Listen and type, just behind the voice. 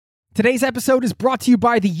Today's episode is brought to you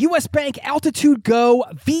by the US Bank Altitude Go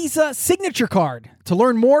Visa Signature Card. To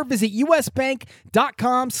learn more, visit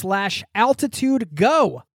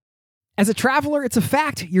usbank.com/altitudego. As a traveler, it's a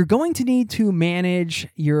fact you're going to need to manage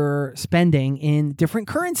your spending in different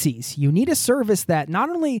currencies. You need a service that not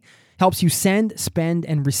only helps you send, spend,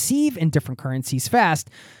 and receive in different currencies fast,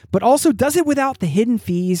 but also does it without the hidden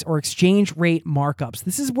fees or exchange rate markups.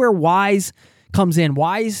 This is where Wise comes in.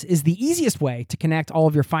 Wise is the easiest way to connect all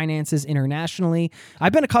of your finances internationally.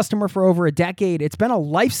 I've been a customer for over a decade. It's been a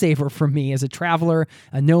lifesaver for me as a traveler,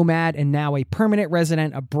 a nomad, and now a permanent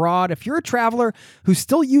resident abroad. If you're a traveler who's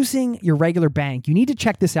still using your regular bank, you need to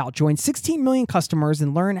check this out. Join 16 million customers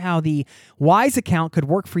and learn how the Wise account could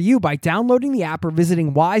work for you by downloading the app or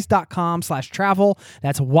visiting wise.com/travel.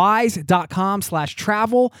 That's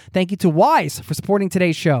wise.com/travel. Thank you to Wise for supporting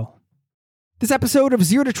today's show. This episode of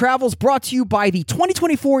Zero to Travel is brought to you by the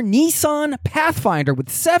 2024 Nissan Pathfinder with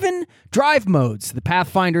 7 drive modes. The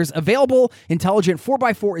Pathfinder's available intelligent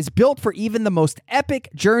 4x4 is built for even the most epic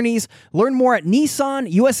journeys. Learn more at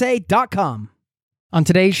nissanusa.com. On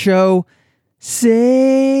today's show,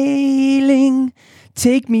 sailing,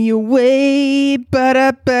 take me away,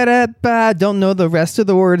 ba-da-ba-da-ba. Don't know the rest of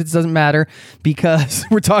the words, it doesn't matter, because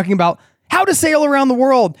we're talking about how to sail around the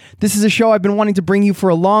world. This is a show I've been wanting to bring you for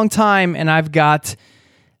a long time, and I've got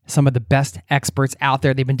some of the best experts out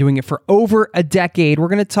there. They've been doing it for over a decade. We're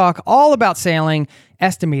going to talk all about sailing,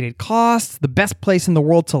 estimated costs, the best place in the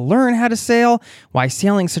world to learn how to sail, why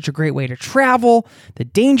sailing is such a great way to travel, the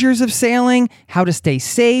dangers of sailing, how to stay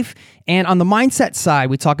safe, and on the mindset side,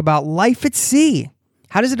 we talk about life at sea.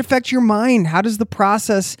 How does it affect your mind? How does the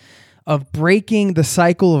process of breaking the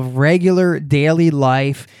cycle of regular daily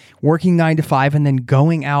life, working 9 to 5, and then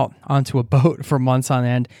going out onto a boat for months on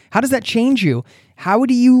end, how does that change you? How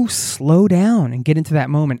do you slow down and get into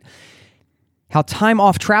that moment? How time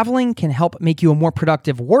off traveling can help make you a more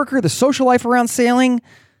productive worker, the social life around sailing.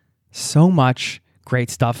 So much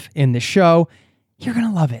great stuff in this show. You're going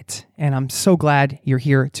to love it. And I'm so glad you're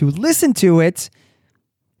here to listen to it.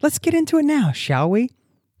 Let's get into it now, shall we?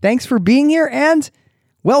 Thanks for being here and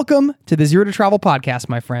welcome to the Zero to Travel podcast,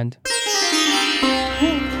 my friend.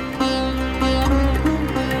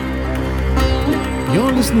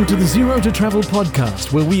 You're listening to the Zero to Travel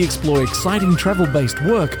podcast, where we explore exciting travel-based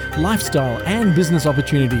work, lifestyle, and business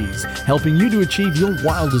opportunities, helping you to achieve your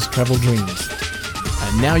wildest travel dreams.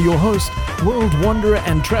 And now your host, world wanderer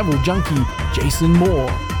and travel junkie, Jason Moore.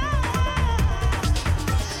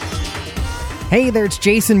 Hey there, it's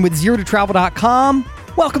Jason with ZeroToTravel.com.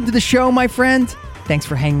 Welcome to the show, my friend. Thanks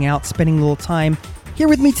for hanging out, spending a little time here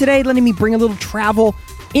with me today, letting me bring a little travel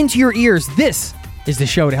into your ears. This is the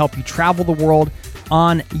show to help you travel the world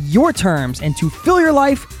on your terms and to fill your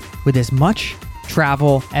life with as much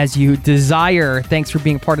travel as you desire. Thanks for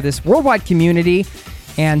being part of this worldwide community.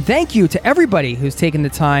 And thank you to everybody who's taken the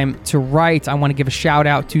time to write. I want to give a shout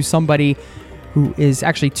out to somebody who is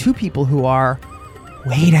actually 2 people who are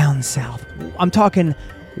way down south. I'm talking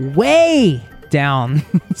way down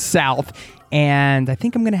south. And I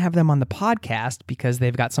think I'm going to have them on the podcast because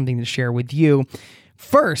they've got something to share with you.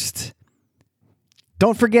 First,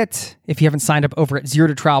 don't forget, if you haven't signed up over at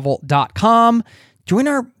ZeroToTravel.com, join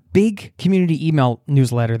our big community email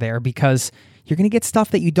newsletter there because you're going to get stuff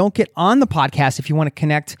that you don't get on the podcast if you want to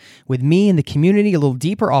connect with me and the community a little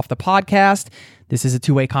deeper off the podcast. This is a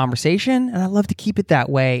two-way conversation, and I love to keep it that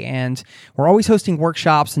way. And we're always hosting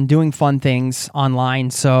workshops and doing fun things online,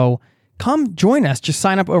 so come join us. Just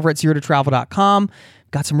sign up over at ZeroToTravel.com.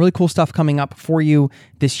 Got some really cool stuff coming up for you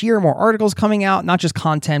this year. More articles coming out, not just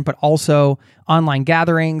content, but also online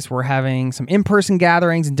gatherings. We're having some in-person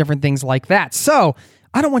gatherings and different things like that. So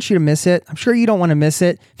I don't want you to miss it. I'm sure you don't want to miss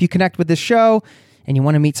it. If you connect with this show and you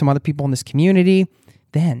want to meet some other people in this community,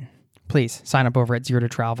 then please sign up over at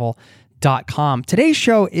ZeroToTravel.com. Today's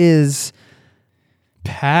show is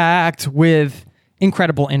packed with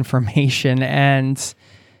incredible information, and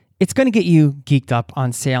it's going to get you geeked up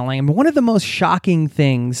on sailing. And one of the most shocking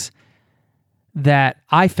things that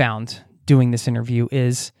I found doing this interview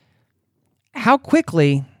is how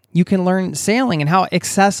quickly you can learn sailing and how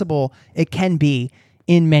accessible it can be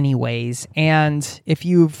in many ways. And if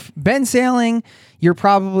you've been sailing, you're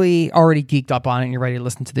probably already geeked up on it and you're ready to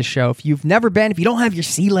listen to this show. If you've never been, if you don't have your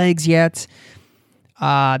sea legs yet,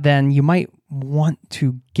 then you might want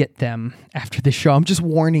to get them after the show. I'm just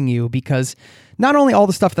warning you because not only all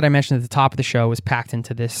the stuff that I mentioned at the top of the show is packed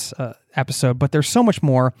into this episode, but there's so much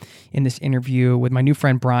more in this interview with my new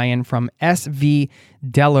friend Brian from svdelos.com.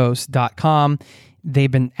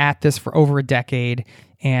 They've been at this for over a decade,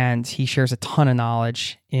 and he shares a ton of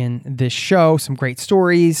knowledge in this show, some great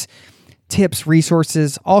stories, tips,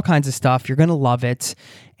 resources, all kinds of stuff. You're going to love it.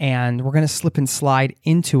 And we're going to slip and slide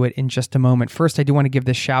into it in just a moment. First, I do want to give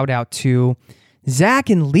this shout out to Zach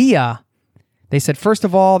and Leah. They said, first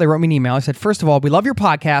of all, they wrote me an email. I said, first of all, we love your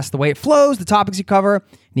podcast, the way it flows, the topics you cover, and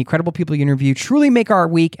the incredible people you interview truly make our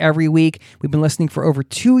week every week. We've been listening for over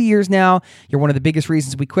 2 years now. You're one of the biggest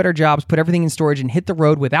reasons we quit our jobs, put everything in storage, and hit the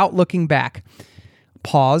road without looking back.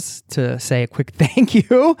 Pause to say a quick thank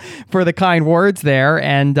you for the kind words there.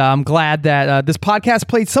 And I'm glad that this podcast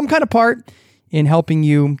played some kind of part in helping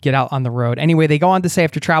you get out on the road. Anyway, they go on to say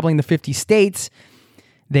after traveling the 50 states,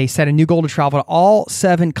 they set a new goal to travel to all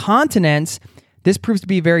 7 continents. This proves to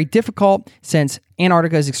be very difficult since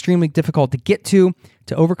Antarctica is extremely difficult to get to.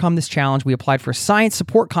 To overcome this challenge, we applied for a science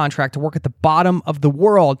support contract to work at the bottom of the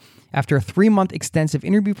world. After a 3-month extensive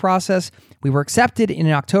interview process, we were accepted. In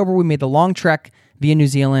October, we made the long trek via New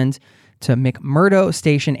Zealand to McMurdo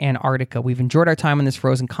Station, Antarctica. We've enjoyed our time on this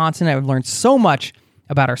frozen continent. I've learned so much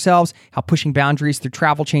about ourselves, how pushing boundaries through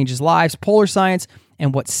travel changes lives, polar science,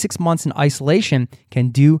 and what 6 months in isolation can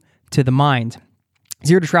do to the mind.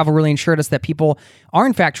 Zero to Travel really ensured us that people are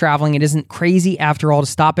in fact traveling. It isn't crazy after all to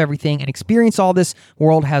stop everything and experience all this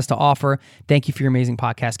world has to offer. Thank you for your amazing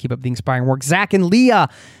podcast. Keep up the inspiring work. Zach and Leah,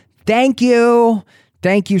 thank you.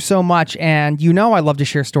 Thank you so much. And you know I love to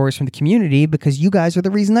share stories from the community because you guys are the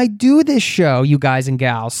reason I do this show, you guys and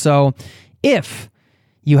gals. So if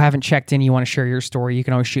you haven't checked in, you want to share your story, you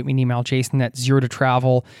can always shoot me an email,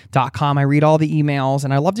 jason@zerototravel.com. I read all the emails,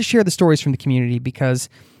 and I love to share the stories from the community because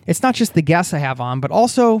it's not just the guests I have on, but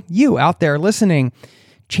also you out there listening,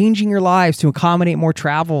 changing your lives to accommodate more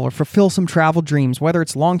travel or fulfill some travel dreams, whether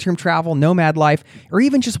it's long-term travel, nomad life, or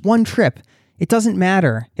even just one trip. It doesn't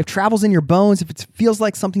matter. If travel's in your bones, if it feels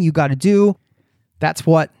like something you got to do, that's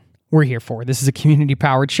what we're here for. This is a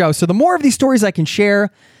community-powered show. So the more of these stories I can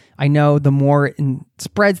share, I know the more it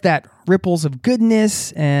spreads that ripples of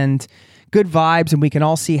goodness and good vibes, and we can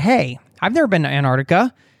all see, hey, I've never been to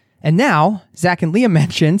Antarctica. And now, Zach and Leah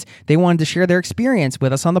mentioned they wanted to share their experience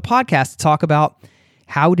with us on the podcast to talk about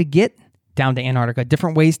how to get down to Antarctica,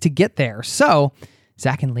 different ways to get there. So,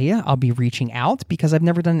 Zach and Leah, I'll be reaching out because I've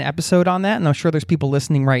never done an episode on that, and I'm sure there's people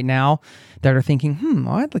listening right now that are thinking,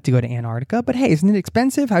 well, I'd like to go to Antarctica, but hey, isn't it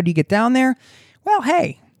expensive? How do you get down there? Well,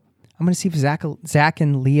 hey, I'm going to see if Zach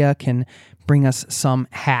and Leah can bring us some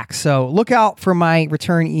hacks. So look out for my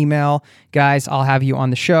return email. Guys, I'll have you on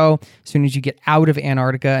the show as soon as you get out of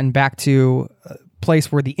Antarctica and back to a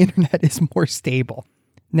place where the internet is more stable.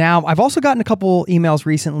 Now, I've also gotten a couple emails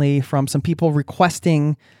recently from some people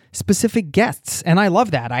requesting specific guests, and I love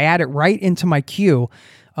that. I add it right into my queue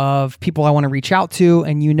of people I want to reach out to.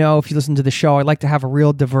 And you know, if you listen to the show, I like to have a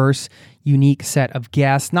real diverse, unique set of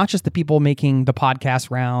guests, not just the people making the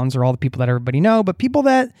podcast rounds or all the people that everybody know, but people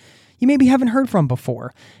that you maybe haven't heard from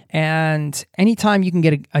before. And anytime you can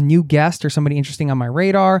get a new guest or somebody interesting on my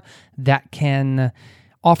radar that can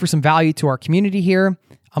offer some value to our community here,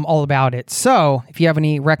 I'm all about it. So if you have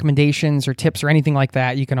any recommendations or tips or anything like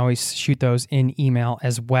that, you can always shoot those in email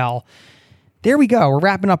as well. There we go. We're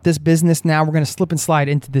wrapping up this business now. We're going to slip and slide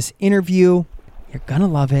into this interview. You're going to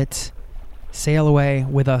love it. Sail away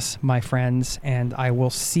with us, my friends, and I will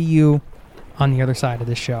see you on the other side of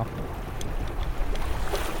this show.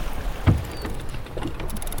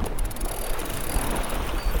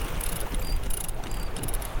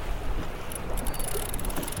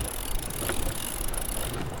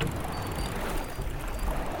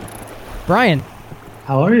 Brian.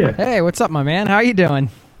 How are you? Hey, what's up, my man? How are you doing?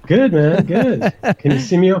 Good, man. Good. Can you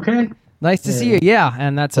see me okay? Nice to see you. Yeah,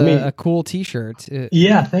 and that's a cool T-shirt.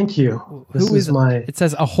 Yeah, thank you. Who is my? It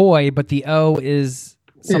says ahoy, but the O is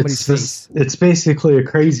somebody's face. It's basically a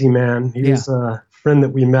crazy man. He was a friend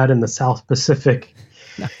that we met in the South Pacific.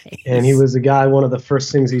 Nice. And he was a guy, one of the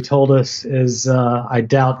first things he told us is, I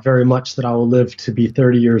doubt very much that I will live to be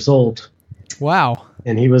 30 years old. Wow.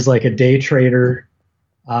 And he was like a day trader,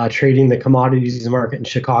 trading the commodities market in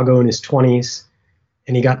Chicago in his 20s.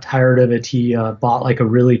 And he got tired of it. He bought like a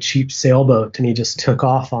really cheap sailboat, and he just took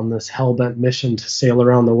off on this hell-bent mission to sail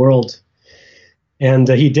around the world. And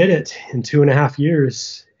he did it in 2.5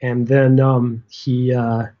 years. And then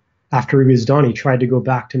after he was done, he tried to go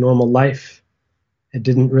back to normal life. It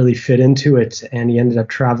didn't really fit into it, and he ended up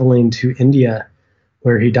traveling to India,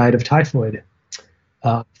 where he died of typhoid.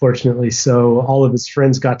 Fortunately, so all of his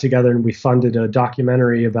friends got together and we funded a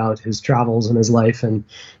documentary about his travels and his life, and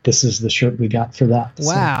this is the shirt we got for that.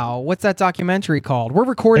 Wow, so. What's that documentary called? We're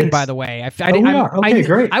recording, by the way.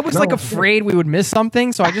 Great. I was afraid we would miss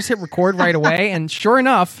something, so I just hit record right away, and sure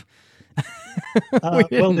enough,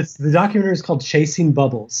 the documentary is called Chasing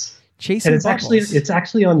Bubbles. It's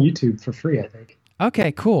actually on YouTube for free, I think.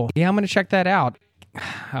 Okay, cool. Yeah, I'm going to check that out.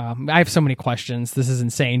 I have so many questions. This is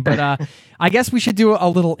insane. But I guess we should do a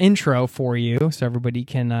little intro for you so everybody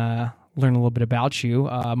can learn a little bit about you.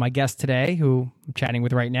 My guest today, who I'm chatting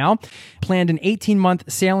with right now, planned an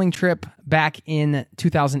 18-month sailing trip back in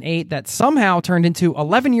 2008 that somehow turned into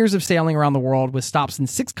 11 years of sailing around the world with stops in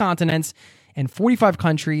 6 continents and 45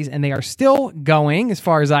 countries, and they are still going, as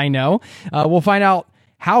far as I know. We'll find out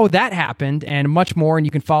how that happened and much more, and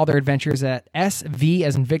you can follow their adventures at SV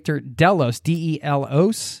as in Victor Delos,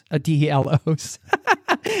 D-E-L-O-S, D-E-L-O-S,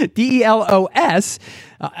 D-E-L-O-S.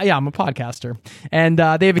 Yeah, I'm a podcaster. And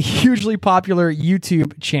they have a hugely popular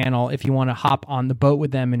YouTube channel if you want to hop on the boat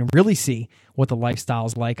with them and really see what the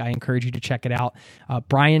lifestyle's like. I encourage you to check it out.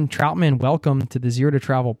 Brian Troutman, welcome to the Zero to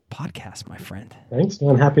Travel podcast, my friend. Thanks,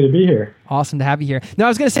 man. Happy to be here. Awesome to have you here. Now, I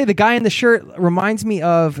was going to say the guy in the shirt reminds me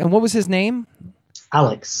of, and what was his name?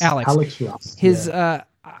 Alex Ross.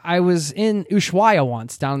 I was in Ushuaia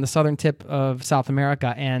once, down in the southern tip of South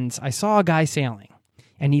America, and I saw a guy sailing.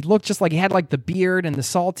 And he looked just like he had like the beard and the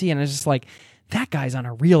salty, and I was just like, that guy's on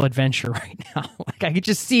a real adventure right now. Like I could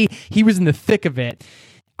just see he was in the thick of it.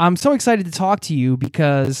 I'm so excited to talk to you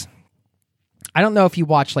because I don't know if you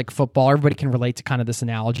watch like football. Everybody can relate to kind of this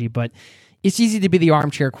analogy, but it's easy to be the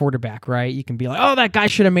armchair quarterback, right? You can be like, oh, that guy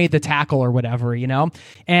should have made the tackle or whatever, you know?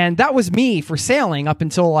 And that was me for sailing up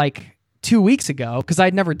until like 2 weeks ago because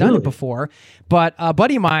I'd never done it before. But a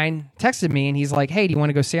buddy of mine texted me and he's like, hey, do you want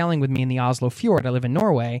to go sailing with me in the Oslo Fjord? I live in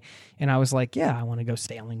Norway. And I was like, yeah, I want to go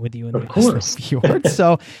sailing with you in the Oslo Fjord.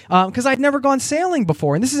 So, because I'd never gone sailing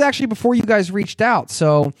before. And this is actually before you guys reached out.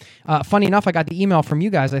 So, funny enough, I got the email from you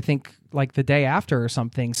guys, I think, like the day after or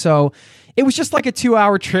something. So it was just like a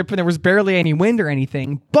 2-hour trip and there was barely any wind or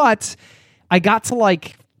anything, but I got to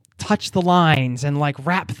like touch the lines and like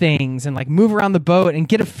wrap things and like move around the boat and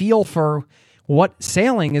get a feel for what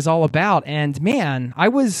sailing is all about. And man, I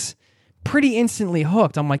was pretty instantly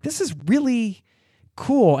hooked. I'm like, this is really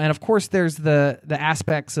cool. And of course there's the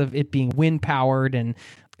aspects of it being wind powered and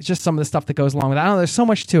it's just some of the stuff that goes along with it. I don't know, there's so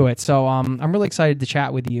much to it. So I'm really excited to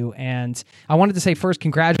chat with you. And I wanted to say first,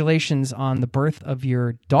 congratulations on the birth of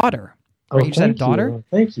your daughter. Right? You just had a daughter?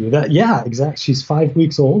 Thank you. Yeah, exactly. She's 5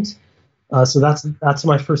 weeks old. So that's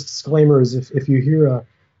my first disclaimer is if you hear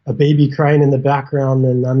a baby crying in the background,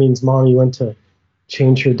 then that means mommy went to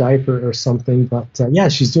change her diaper or something. But yeah,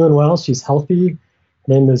 she's doing well. She's healthy. Her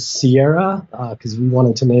name is Sierra because we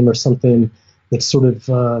wanted to name her something that sort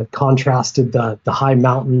of contrasted the high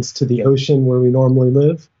mountains to the ocean where we normally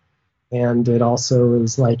live. And it also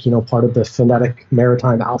is like, you know, part of the phonetic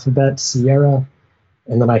maritime alphabet, Sierra.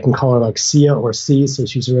 And then I can call her like Sia or C, so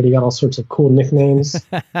she's already got all sorts of cool nicknames.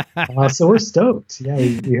 So we're stoked. Yeah,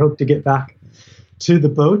 we hope to get back to the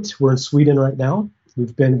boat. We're in Sweden right now.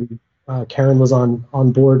 Karen was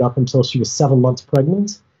on board up until she was 7 months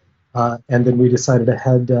pregnant. And then we decided to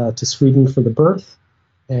head to Sweden for the birth.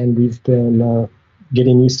 And we've been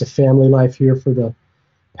getting used to family life here for the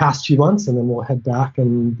past few months, and then we'll head back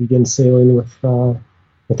and begin sailing with our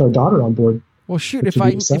daughter on board. Well, shoot,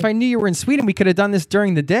 if I knew you were in Sweden, we could have done this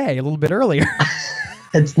during the day a little bit earlier.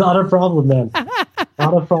 It's not a problem, man.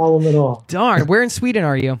 Not a problem at all. Darn, where in Sweden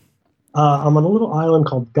are you? I'm on a little island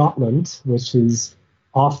called Gotland, which is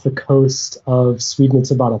off the coast of Sweden.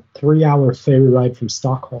 It's about a 3-hour ferry ride from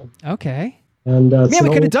Stockholm. Okay. And man, we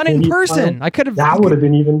could have done it in person. That would have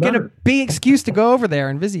been even better. Get a big excuse to go over there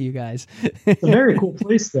and visit you guys. It's a very cool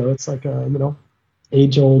place, though. It's like a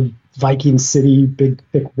age-old Viking city, big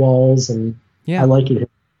thick walls, and I like it.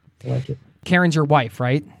 Karen's your wife,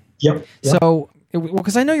 right? Yep. So,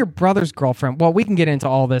 because I know your brother's girlfriend. Well, we can get into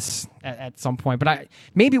all this at some point, but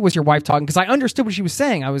maybe it was your wife talking because I understood what she was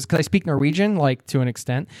saying. Because I speak Norwegian, like to an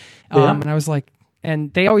extent, and I was like.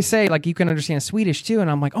 And they always say, like, you can understand Swedish, too.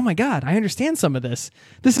 And I'm like, oh, my God, I understand some of this.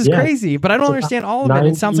 This is crazy. But I don't understand all of it.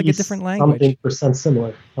 It sounds like a different language. 90%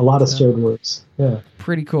 similar. A lot of shared words. Yeah.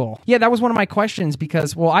 Pretty cool. Yeah, that was one of my questions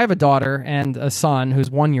because, well, I have a daughter and a son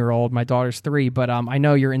who's 1 year old. My daughter's 3. But I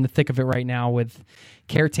know you're in the thick of it right now with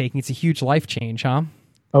caretaking. It's a huge life change, huh?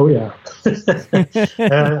 Oh, yeah.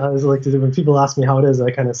 I always like to do, when people ask me how it is,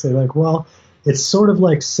 I kind of say, like, well, it's sort of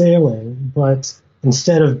like sailing, but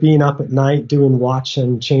instead of being up at night doing watch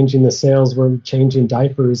and changing the sails, we're changing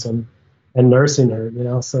diapers and nursing her, you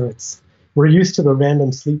know, so we're used to the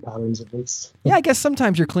random sleep patterns at least. Yeah, I guess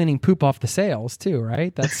sometimes you're cleaning poop off the sails too,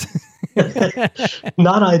 right? That's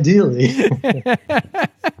not ideally.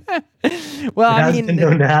 Well, it has been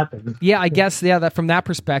known to happen. Yeah, I guess, that from that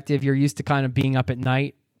perspective, you're used to kind of being up at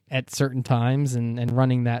night at certain times and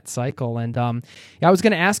running that cycle. And I was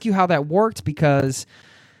going to ask you how that worked because,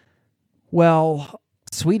 well,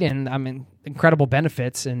 Sweden, I mean, incredible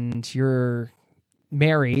benefits, and you're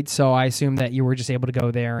married, so I assume that you were just able to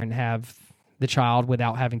go there and have the child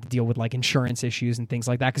without having to deal with like insurance issues and things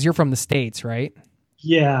like that, because you're from the States, right?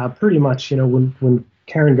 Yeah, pretty much. When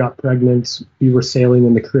Karen got pregnant, we were sailing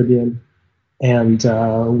in the Caribbean, and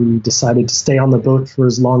we decided to stay on the boat for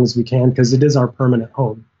as long as we can because it is our permanent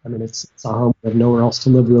home. I mean, it's a home. We have nowhere else to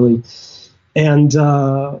live, really. And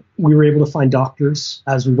we were able to find doctors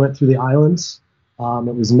as we went through the islands.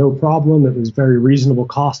 It was no problem. It was very reasonable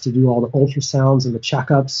cost to do all the ultrasounds and the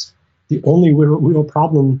checkups. The only real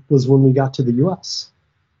problem was when we got to the U.S.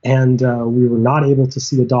 And we were not able to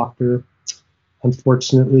see a doctor,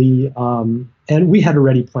 unfortunately. And we had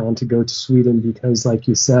already planned to go to Sweden because, like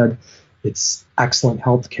you said, it's excellent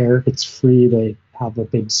healthcare. It's free. They have a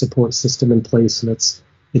big support system in place, and it's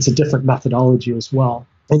a different methodology as well.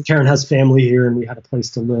 And Karen has family here, and we had a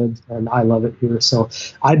place to live, and I love it here. So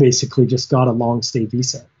I basically just got a long stay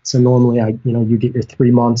visa. So normally, you get your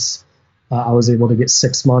 3 months. I was able to get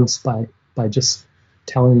 6 months by just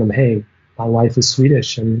telling them, hey, my wife is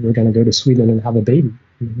Swedish, and we're going to go to Sweden and have a baby.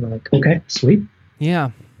 And they're like, okay, sweet.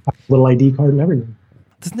 Yeah. Little ID card and everything.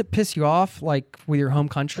 Doesn't it piss you off, like with your home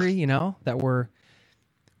country, that we're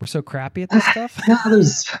so crappy at this stuff? Yeah,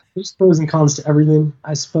 there's pros and cons to everything,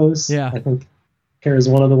 I suppose. Yeah. I think Care is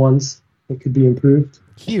one of the ones that could be improved.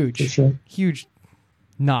 Huge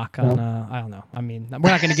knock on, I don't know. I mean,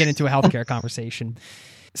 we're not going to get into a healthcare conversation.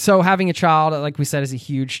 So having a child, like we said, is a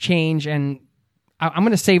huge change. And I'm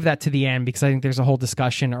going to save that to the end because I think there's a whole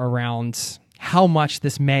discussion around how much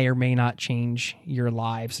this may or may not change your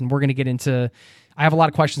lives. And we're going to get into, I have a lot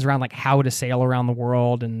of questions around like how to sail around the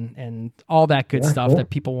world and all that good stuff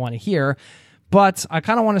that people want to hear. But I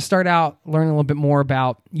kind of want to start out learning a little bit more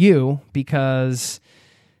about you because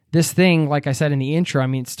this thing, like I said in the intro, I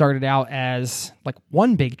mean, it started out as like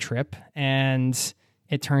one big trip and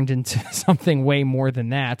it turned into something way more than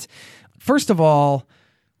that. First of all,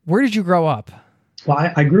 where did you grow up?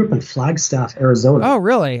 Well, I grew up in Flagstaff, Arizona. Oh,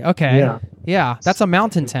 really? Okay. Yeah. That's a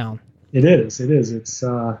mountain town. It is. It's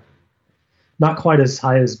not quite as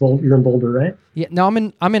high as Boulder. You're in Boulder, right? Yeah. No,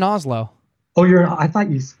 I'm in Oslo. Oh, I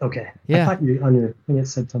thought you, okay. Yeah. I thought you, on your thing it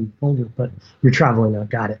said some Boulder, but you're traveling now.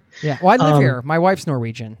 Got it. Yeah. Well, I live here. My wife's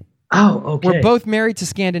Norwegian. Oh, okay. We're both married to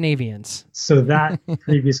Scandinavians. So that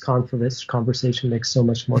previous conversation makes so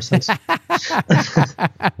much more sense.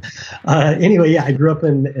 Anyway, yeah, I grew up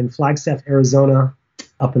in Flagstaff, Arizona,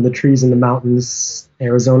 up in the trees in the mountains.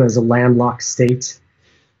 Arizona is a landlocked state.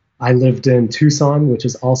 I lived in Tucson, which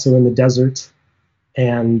is also in the desert.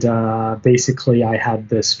 And basically, I had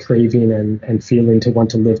this craving and feeling to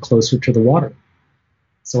want to live closer to the water.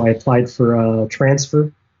 So I applied for a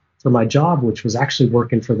transfer for my job, which was actually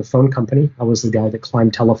working for the phone company. I was the guy that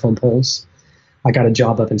climbed telephone poles. I got a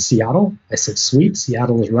job up in Seattle. I said, sweet,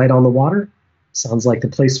 Seattle is right on the water. Sounds like the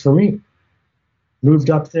place for me.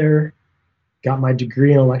 Moved up there, got my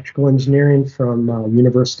degree in electrical engineering from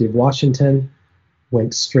University of Washington,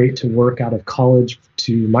 went straight to work out of college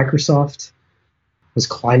to Microsoft, was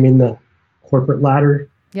climbing the corporate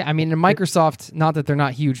ladder. Yeah, I mean, in Microsoft, not that they're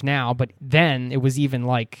not huge now, but then it was even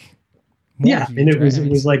like yeah, huge, and it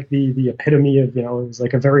was like the epitome of, it was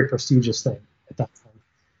like a very prestigious thing at that time.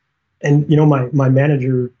 And, my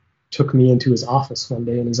manager took me into his office one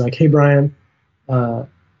day and he's like, hey, Brian,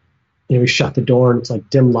 he shut the door and it's like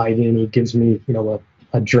dim lighting and he gives me,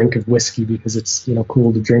 a drink of whiskey because it's,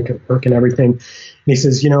 cool to drink at work and everything. And he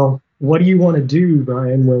says, what do you want to do,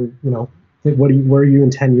 Brian, when, where are you in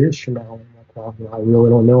 10 years from now? I'm like, well, I really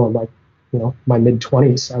don't know. I'm like, my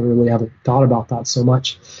mid-20s. I really haven't thought about that so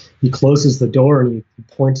much. He closes the door and he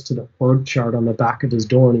points to the org chart on the back of his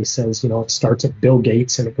door and he says, it starts at Bill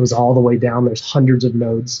Gates and it goes all the way down. There's hundreds of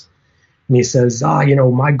nodes. And he says,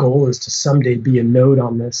 my goal is to someday be a node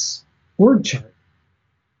on this org chart.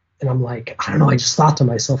 And I'm like, I don't know. I just thought to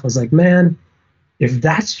myself, I was like, man, if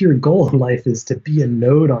that's your goal in life is to be a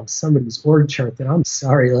node on somebody's org chart, then I'm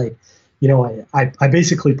sorry. Like, I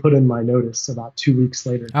basically put in my notice about 2 weeks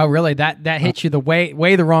later. Oh, really? That hit you the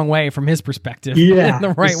way the wrong way from his perspective. Yeah. The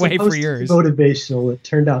right way for yours. Motivational. It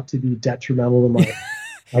turned out to be detrimental to my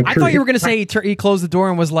I thought you were going to say he closed the door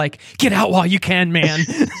and was like, get out while you can, man.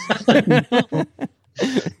 But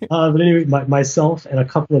anyway, myself and a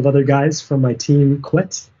couple of other guys from my team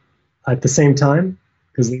quit at the same time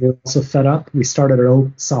because they were also fed up. We started our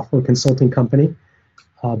own software consulting company.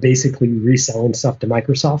 Basically reselling stuff to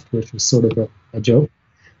Microsoft, which was sort of a joke.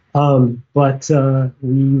 But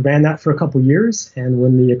we ran that for a couple years, and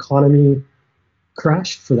when the economy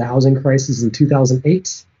crashed for the housing crisis in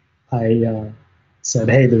 2008, I said,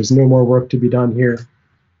 hey, there's no more work to be done here.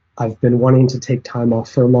 I've been wanting to take time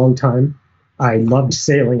off for a long time. I loved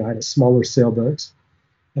sailing. I had a smaller sailboat.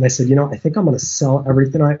 And I said, I think I'm going to sell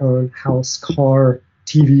everything I own, house, car,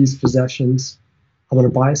 TVs, possessions. I'm going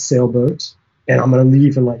to buy a sailboat and I'm going to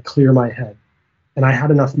leave and like clear my head. And I had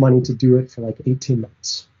enough money to do it for like 18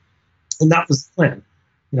 months. And that was the plan.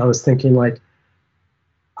 I was thinking like,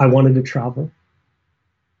 I wanted to travel,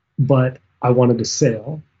 but I wanted to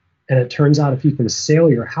sail. And it turns out if you can sail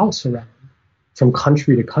your house around from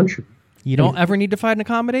country to country, you don't ever need to find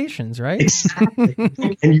accommodations, right? Exactly.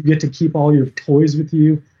 And you get to keep all your toys with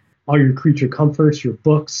you, all your creature comforts, your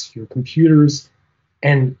books, your computers,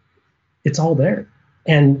 and it's all there.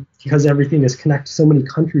 And because everything is connected, so many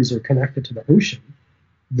countries are connected to the ocean,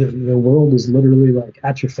 the world is literally like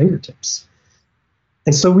at your fingertips.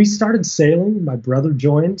 And so we started sailing. My brother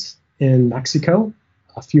joined in Mexico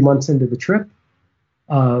a few months into the trip.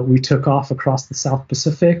 We took off across the South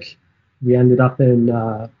Pacific. We ended up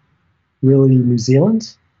in really New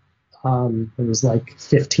Zealand. It was like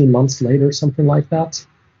 15 months later, something like that.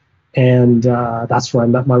 And that's where I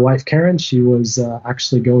met my wife, Karen. She was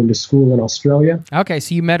actually going to school in Australia. Okay,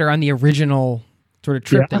 so you met her on the original sort of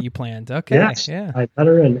trip that you planned. Okay, yeah. I met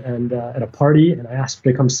her and at a party, and I asked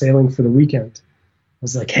her to come sailing for the weekend. I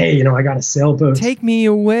was like, hey, I got a sailboat. Take me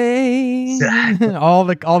away. Exactly. all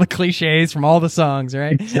the cliches from all the songs,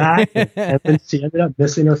 right? Exactly. And then she ended up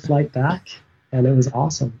missing her flight back, and it was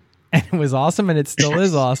awesome. And it was awesome, and it still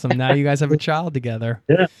is awesome. Now you guys have a child together.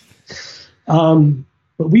 Yeah.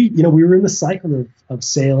 But we were in the cycle of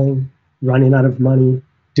sailing, running out of money,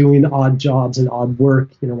 doing odd jobs and odd work.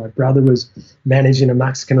 My brother was managing a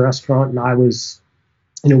Mexican restaurant, and I was,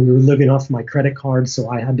 we were living off my credit card, so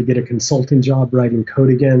I had to get a consulting job writing code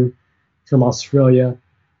again from Australia.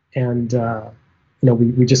 And,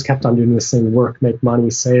 we just kept on doing this thing: work, make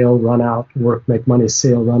money, sail, run out, work, make money,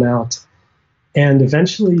 sail, run out. And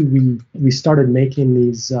eventually we started making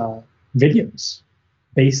these videos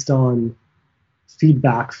based on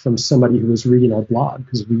feedback from somebody who was reading our blog,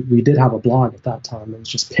 because we did have a blog at that time. It was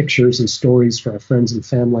just pictures and stories for our friends and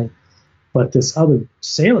family. But this other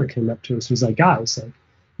sailor came up to us and was like, guys,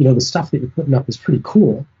 the stuff that you're putting up is pretty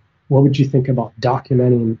cool. What would you think about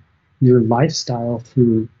documenting your lifestyle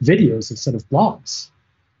through videos instead of blogs?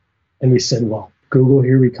 And we said, well, Google,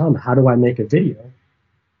 here we come. How do I make a video?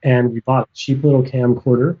 And we bought a cheap little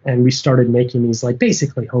camcorder, and we started making these like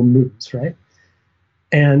basically home movies, right?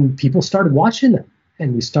 And people started watching them,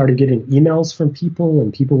 and we started getting emails from people,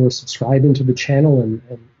 and people were subscribing to the channel. And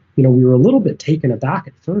we were a little bit taken aback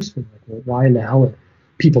at first. We're like, well, why in the hell are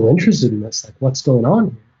people interested in this? Like, what's going on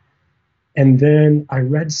here? And then I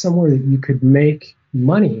read somewhere that you could make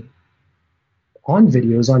money on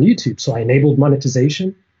videos on YouTube. So I enabled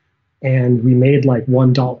monetization, and we made like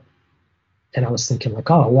 $1. And I was thinking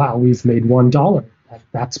like, oh, wow, we've made $1.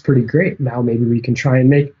 That's pretty great. Now maybe we can try and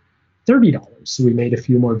make $30. So we made a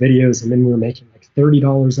few more videos, and then we were making like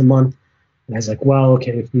 $30 a month. And I was like, well,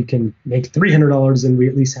 okay, if we can make $300, then we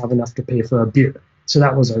at least have enough to pay for our beer. So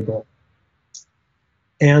that was our goal.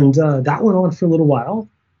 And that went on for a little while,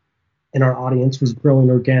 and our audience was growing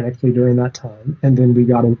organically during that time. And then we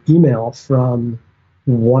got an email from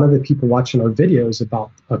one of the people watching our videos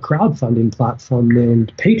about a crowdfunding platform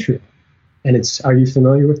named Patreon. And are you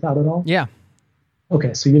familiar with that at all? Yeah.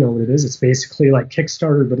 Okay, so you know what it is. It's basically like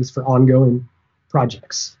Kickstarter, but it's for ongoing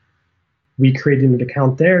projects. We created an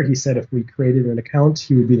account there. He said if we created an account,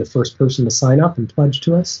 he would be the first person to sign up and pledge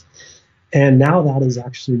to us. And now that is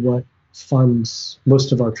actually what funds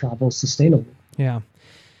most of our travel sustainably. Yeah,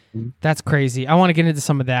 that's crazy. I want to get into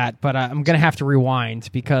some of that, but I'm going to have to rewind,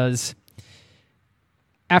 because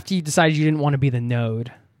after you decided you didn't want to be the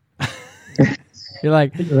node, you're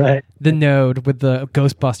like, right. The node with the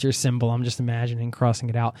Ghostbusters symbol. I'm just imagining crossing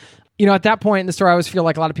it out. At that point in the story, I always feel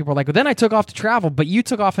like a lot of people are like, well, then I took off to travel, but you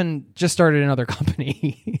took off and just started another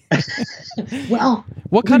company. Well,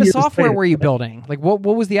 what kind of software were you building? Like, what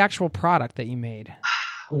was the actual product that you made?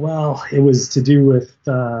 Well, it was to do with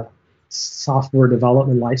software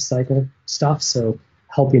development lifecycle stuff. So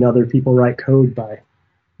helping other people write code by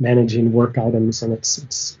managing work items. And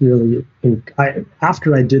it's really,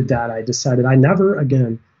 after I did that, I decided I never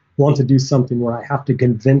again want to do something where I have to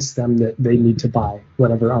convince them that they need to buy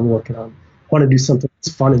whatever I'm working on. I want to do something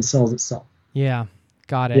that's fun and sells itself. Yeah,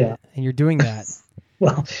 got it. Yeah. And you're doing that.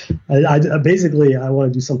 Well, I basically I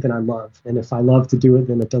want to do something I love, and if I love to do it,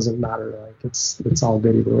 then it doesn't matter. Like it's all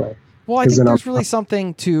good either way. Well, I think there's really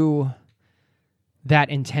something to that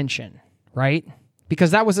intention, right?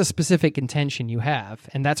 Because that was a specific intention you have,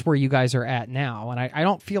 and that's where you guys are at now. And I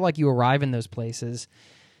don't feel like you arrive in those places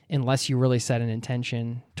unless you really set an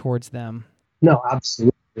intention towards them. No,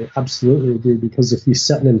 absolutely agree. Because if you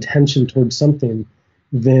set an intention towards something,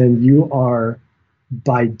 then you are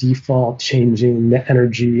by default changing the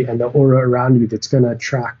energy and the aura around you that's going to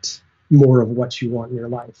attract more of what you want in your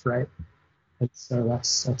life, right? And so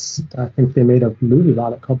that's I think they made a movie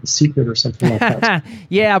about it called The Secret or something like that.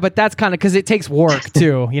 Yeah, but that's kind of because it takes work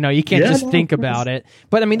too. You can't just think about it.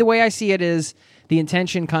 But I mean, the way I see it is the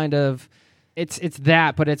intention kind of, it's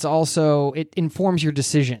that, but it's also, it informs your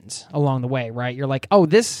decisions along the way, right? You're like, oh,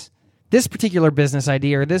 this particular business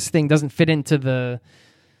idea or this thing doesn't fit into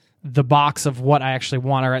the box of what I actually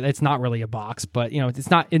want, or it's not really a box, but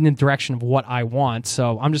it's not in the direction of what I want.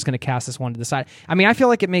 So I'm just going to cast this one to the side. I mean, I feel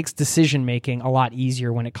like it makes decision making a lot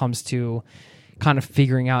easier when it comes to kind of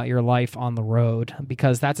figuring out your life on the road,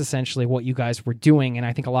 because that's essentially what you guys were doing. And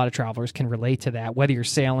I think a lot of travelers can relate to that, whether you're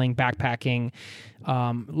sailing, backpacking,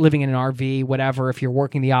 living in an RV, whatever. If you're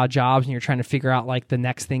working the odd jobs and you're trying to figure out like the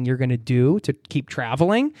next thing you're going to do to keep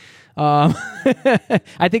traveling,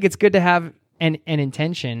 I think it's good to have an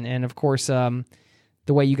intention. And of course, the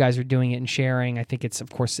way you guys are doing it and sharing, I think it's, of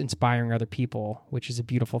course, inspiring other people, which is a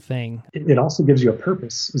beautiful thing. It also gives you a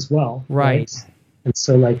purpose as well. Right. And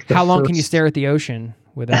so like, how long can you stare at the ocean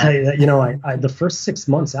without? I the first 6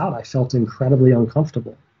 months out, I felt incredibly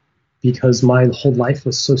uncomfortable because my whole life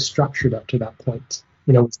was so structured up to that point.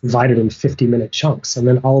 It was divided in 50-minute chunks. And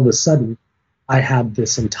then all of a sudden I had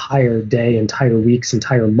this entire day, entire weeks,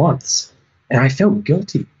 entire months, and I felt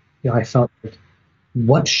guilty. I felt like,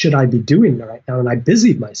 what should I be doing right now? And I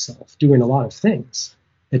busied myself doing a lot of things.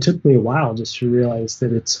 It took me a while just to realize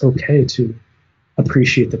that it's okay to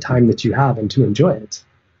appreciate the time that you have and to enjoy it.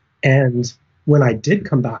 And when I did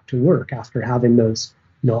come back to work after having those,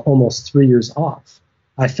 almost 3 years off,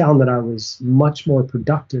 I found that I was much more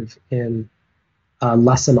productive in a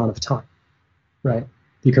less amount of time, right?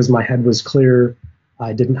 Because my head was clear.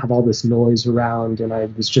 I didn't have all this noise around, and I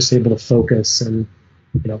was just able to focus and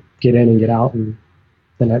get in and get out, and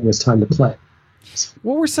then it was time to play.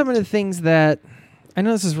 What were some of the things that, I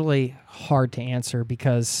know this is really hard to answer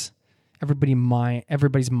because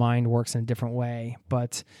everybody's mind works in a different way,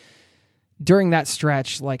 but during that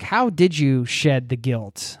stretch, like, how did you shed the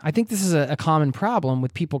guilt? I think this is a common problem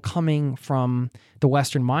with people coming from the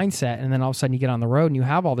Western mindset, and then all of a sudden you get on the road and you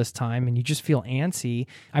have all this time and you just feel antsy.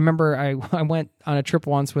 I remember I went on a trip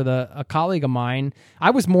once with a colleague of mine. I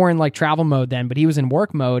was more in like travel mode then, but he was in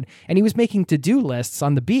work mode, and he was making to-do lists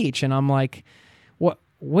on the beach, and I'm like,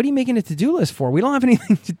 what are you making a to-do list for? We don't have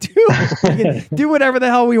anything to do. We can do whatever the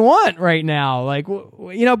hell we want right now. Like,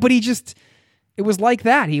 but it was like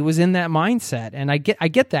that. He was in that mindset, and I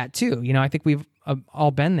get that too. I think we've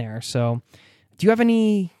all been there. So do you have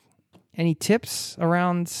any tips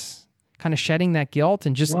around kind of shedding that guilt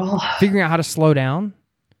and just figuring out how to slow down?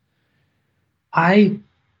 I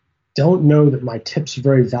don't know that my tips are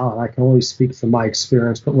very valid. I can only speak from my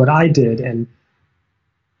experience, but what I did, and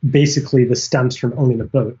basically this stems from owning a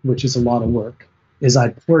boat, which is a lot of work, is I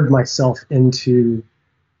poured myself into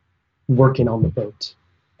working on the boat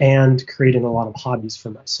and creating a lot of hobbies for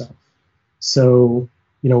myself. So,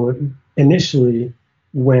 initially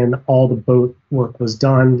when all the boat work was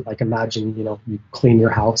done, like imagine, you clean your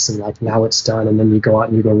house and like now it's done, and then you go out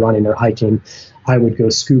and you go running or hiking. I would go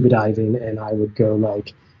scuba diving, and I would go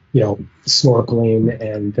like, snorkeling,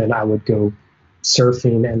 and then I would go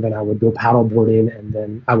surfing, and then I would go paddleboarding, and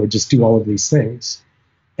then I would just do all of these things.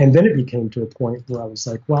 And then it became to a point where I was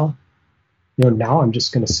like, well, now I'm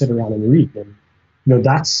just going to sit around and read. And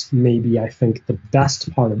that's maybe, I think, the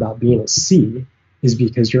best part about being at sea, is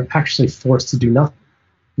because you're actually forced to do nothing,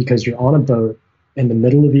 because you're on a boat in the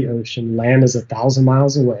middle of the ocean. Land is 1,000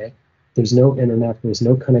 miles away. There's no internet. There's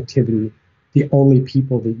no connectivity. The only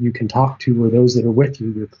people that you can talk to are those that are with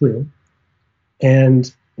you, your crew.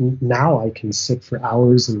 And now I can sit for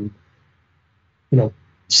hours and,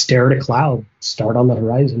 stare at a cloud, start on the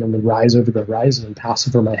horizon, and then rise over the horizon and pass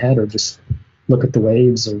over my head, or just look at the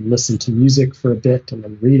waves, or listen to music for a bit and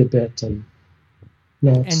then read a bit, and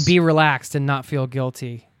and be relaxed and not feel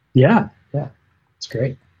guilty. Yeah, it's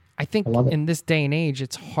great. I think in this day and age,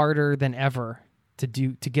 it's harder than ever to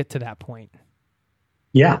get to that point.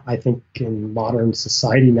 Yeah, I think in modern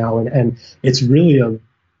society now, and it's really a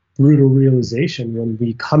brutal realization when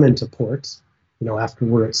we come into port, after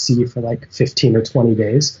we're at sea for like 15 or 20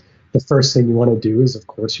 days. The first thing you want to do is, of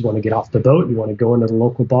course, you want to get off the boat. You want to go into the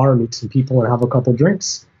local bar, meet some people, and have a couple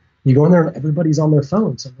drinks. You go in there and everybody's on their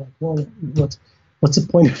phones. I'm like, well, what's the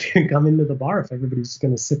point of you coming to the bar if everybody's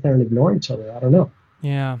going to sit there and ignore each other? I don't know.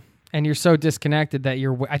 Yeah, and you're so disconnected that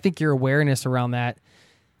I think your awareness around that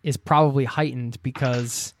is probably heightened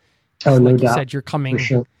because, you said, you're coming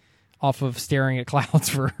off of staring at clouds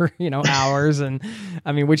for hours, and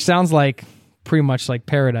I mean, which sounds like pretty much like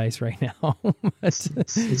paradise right now.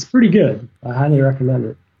 It's pretty good. I highly recommend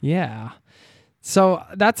it. Yeah. So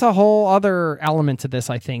that's a whole other element to this,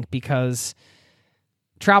 I think, because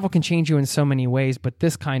travel can change you in so many ways, but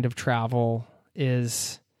this kind of travel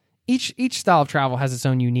is each style of travel has its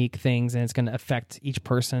own unique things, and it's going to affect each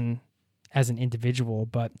person as an individual.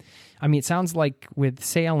 But I mean, it sounds like with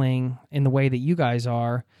sailing in the way that you guys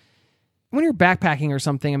are, when you're backpacking or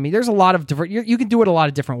something, I mean, there's a lot of different, you can do it a lot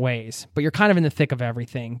of different ways, but you're kind of in the thick of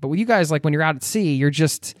everything. But with you guys, like when you're out at sea, you're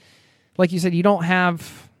just, like you said, you don't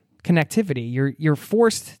have connectivity. You're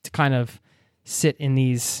forced to kind of sit in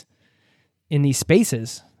these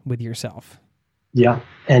spaces with yourself. Yeah.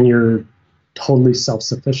 And you're totally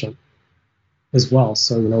self-sufficient as well.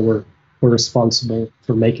 So, we're responsible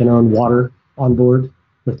for making our own water on board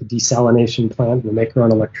with the desalination plant. We make our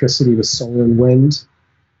own electricity with solar and wind.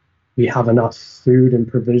 We have enough food and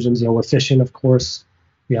provisions. We're fishing, of course.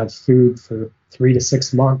 We have food for 3 to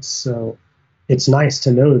 6 months. So it's nice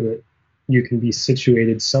to know that you can be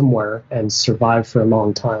situated somewhere and survive for a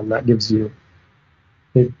long time. That gives you,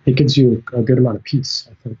 it gives you a good amount of peace,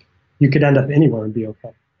 I think. You could end up anywhere and be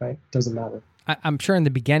okay, right? Doesn't matter. I'm sure in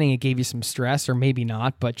the beginning it gave you some stress, or maybe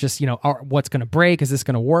not, but just, what's going to break? Is this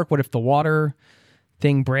going to work? What if the water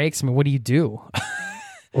thing breaks? I mean, what do you do?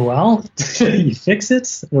 Well, you fix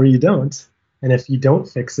it or you don't. And if you don't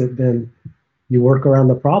fix it, then you work around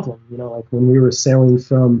the problem. Like when we were sailing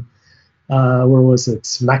from, where was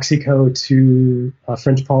it? Mexico to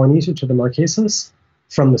French Polynesia to the Marquesas,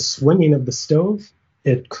 from the swinging of the stove,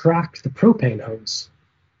 it cracked the propane hose.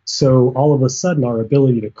 So all of a sudden our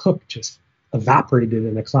ability to cook just evaporated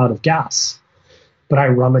in a cloud of gas. But I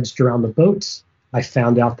rummaged around the boat. I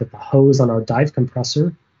found out that the hose on our dive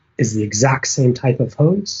compressor is the exact same type of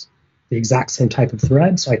hose, the exact same type of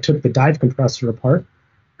thread. So I took the dive compressor apart,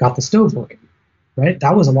 got the stove working, right?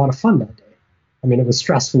 That was a lot of fun that day. I mean, it was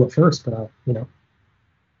stressful at first, but,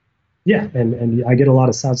 yeah, and I get a lot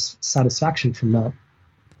of satisfaction from that.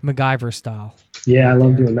 MacGyver style. Yeah, I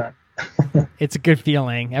love doing that. It's a good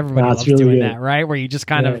feeling. Everybody loves really doing that, right? Where you just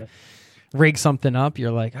kind of rig something up.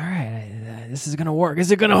 You're like, all right, this is going to work.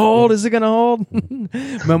 Is it going to hold? Is it going to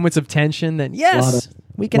hold? Moments of tension. Then yes,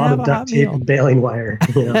 we can have a hot meal. And baling wire.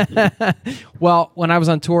 Well, when I was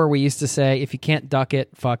on tour, we used to say, if you can't duck it,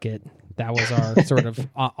 fuck it. That was our sort of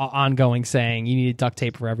ongoing saying. You need duct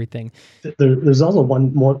tape for everything. There's also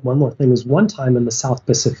one more thing. Is one time in the South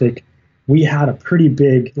Pacific, we had a pretty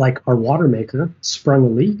big, like our water maker sprung a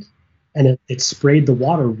leak, and it sprayed the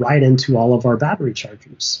water right into all of our battery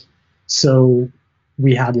chargers. So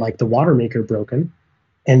we had like the water maker broken,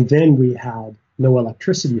 and then we had no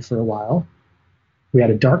electricity for a while. We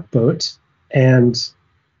had a dark boat, and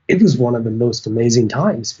it was one of the most amazing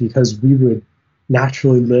times because we would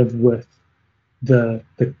naturally live with the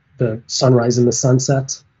sunrise and the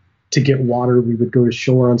sunset. To get water, we would go to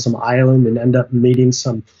shore on some island and end up meeting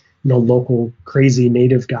some local crazy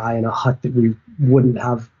native guy in a hut that we wouldn't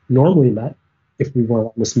have normally met if we weren't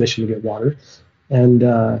on this mission to get water. And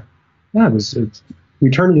we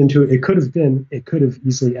turned it into, it could have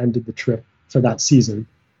easily ended the trip for that season,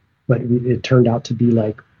 but it turned out to be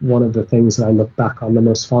like one of the things that I look back on the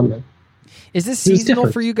most fondly. Is this seasonal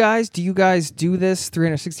for you guys? Do you guys do this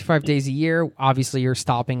 365 days a year? Obviously, you're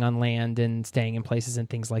stopping on land and staying in places and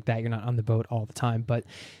things like that. You're not on the boat all the time, but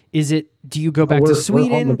do you go back to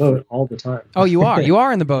Sweden? We're on the boat all the time. Oh, you are? You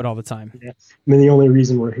are in the boat all the time? Yeah. I mean, the only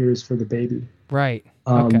reason we're here is for the baby. Right.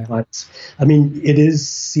 Okay. But I mean, it is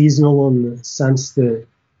seasonal in the sense that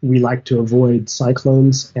we like to avoid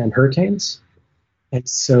cyclones and hurricanes. And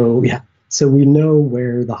so, yeah. So we know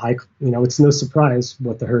where it's no surprise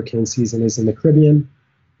what the hurricane season is in the Caribbean.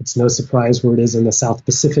 It's no surprise where it is in the South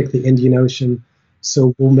Pacific, the Indian Ocean.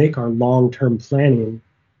 So we'll make our long-term planning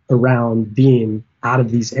around being out of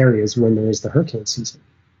these areas when there is the hurricane season.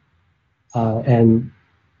 And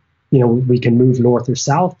we can move north or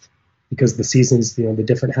south because the seasons, the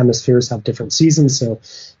different hemispheres have different seasons. So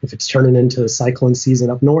if it's turning into a cyclone season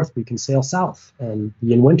up north, we can sail south and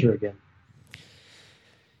be in winter again.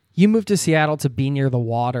 You moved to Seattle to be near the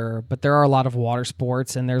water, but there are a lot of water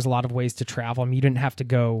sports and there's a lot of ways to travel. I mean, you didn't have to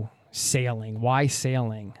go sailing. Why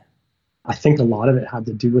sailing? I think a lot of it had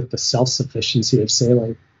to do with the self-sufficiency of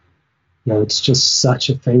sailing. It's just such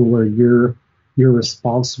a thing where you're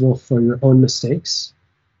responsible for your own mistakes.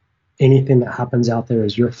 Anything that happens out there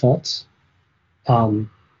is your fault.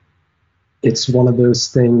 It's one of those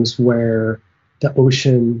things where the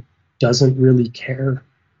ocean doesn't really care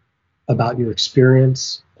about your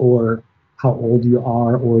experience or how old you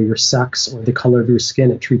are or your sex or the color of your skin.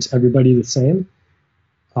 It treats everybody the same.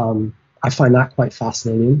 I find that quite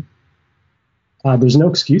fascinating. There's no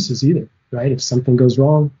excuses either. right? If something goes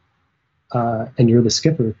wrong and you're the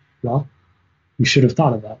skipper, well, you should have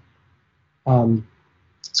thought of that.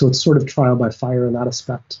 So it's sort of trial by fire in that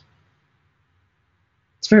aspect.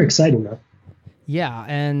 It's very exciting, though. Yeah,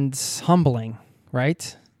 and humbling,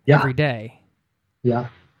 right? Yeah. Every day. Yeah.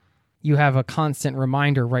 You have a constant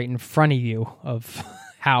reminder right in front of you of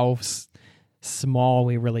how small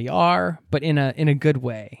we really are, but in a good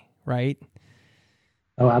way, right?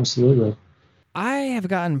 Oh, absolutely. I have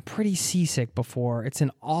gotten pretty seasick before. It's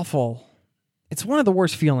one of the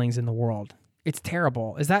worst feelings in the world. It's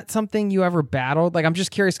terrible. Is that something you ever battled? Like, I'm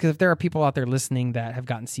just curious because if there are people out there listening that have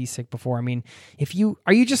gotten seasick before, I mean,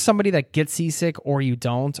 are you just somebody that gets seasick or you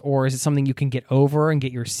don't, or is it something you can get over and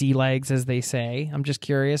get your sea legs, as they say? I'm just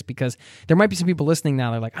curious because there might be some people listening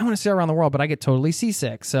now. They're like, I want to sail around the world, but I get totally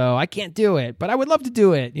seasick, so I can't do it, but I would love to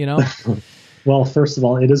do it, you know? Well, first of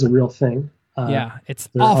all, it is a real thing. Yeah, it's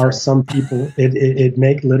there awful. Are some people,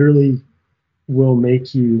 it literally will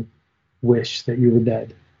make you wish that you were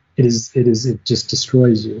dead. It just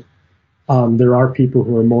destroys you. There are people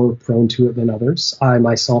who are more prone to it than others. I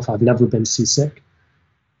myself, I've never been seasick,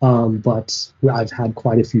 but I've had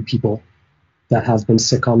quite a few people that have been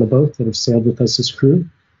sick on the boat that have sailed with us as crew.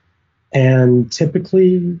 And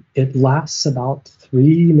typically it lasts about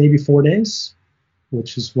 3, maybe 4 days,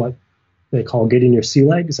 which is what they call getting your sea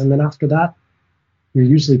legs. And then after that, you're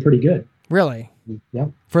usually pretty good. Really? Yeah.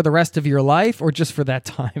 For the rest of your life or just for that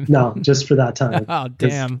time? No, just for that time. Oh,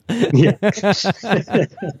 damn. Yeah.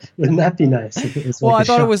 Wouldn't that be nice? If it was well, like I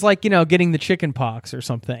thought it was like, getting the chicken pox or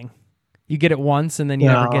something. You get it once and then you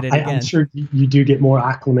never get it again. I'm sure you do get more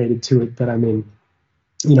acclimated to it, but I mean,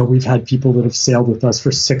 we've had people that have sailed with us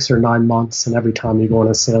for 6 or 9 months, and every time you go on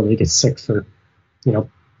a sail, they get sick for,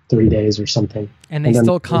 3 days or something. And they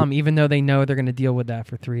still come, even though they know they're going to deal with that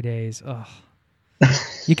for 3 days. Ugh.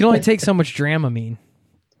 You can only take so much Dramamine,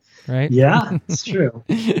 right? Yeah, it's true.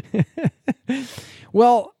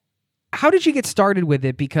 Well, how did you get started with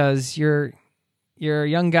it? Because you're a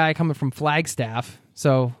young guy coming from Flagstaff,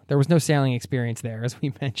 so there was no sailing experience there, as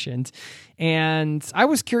we mentioned. And I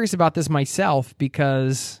was curious about this myself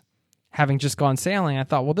because having just gone sailing, I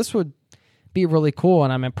thought, well, this would be really cool,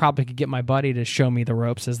 and I probably could get my buddy to show me the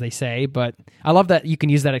ropes, as they say. But I love that you can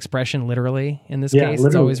use that expression literally in this case. Literally.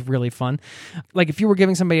 It's always really fun. Like, if you were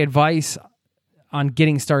giving somebody advice on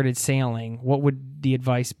getting started sailing, what would the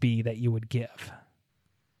advice be that you would give?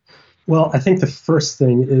 Well, I think the first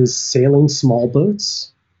thing is sailing small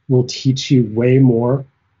boats will teach you way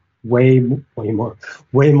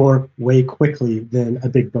quickly than a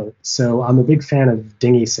big boat. So I'm a big fan of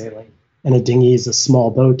dinghy sailing, and a dinghy is a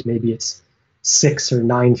small boat. Maybe it's 6 or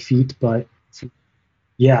 9 feet, but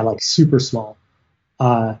yeah, like super small.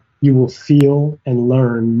 You will feel and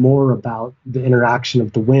learn more about the interaction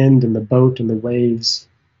of the wind and the boat and the waves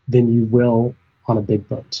than you will on a big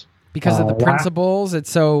boat. Because of the principles,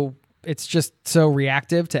 it's just so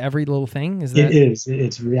reactive to every little thing. Is that? It is.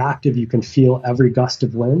 It's reactive. You can feel every gust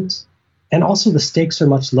of wind. And also the stakes are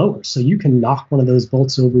much lower. So you can knock one of those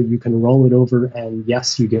boats over, you can roll it over, and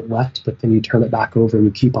yes, you get wet, but then you turn it back over and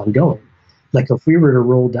you keep on going. Like if we were to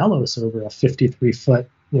roll Delos over a 53-foot,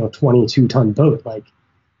 22-ton boat, like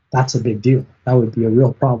that's a big deal. That would be a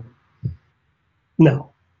real problem.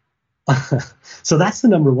 No. So that's the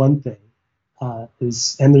number one thing. And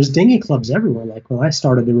there's dinghy clubs everywhere. Like when I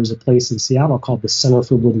started, there was a place in Seattle called the Center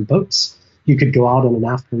for Wooden Boats. You could go out in an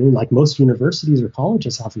afternoon, like most universities or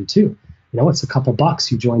colleges have them too. It's a couple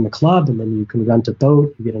bucks. You join the club, and then you can rent a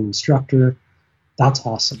boat. You get an instructor. That's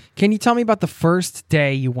awesome. Can you tell me about the first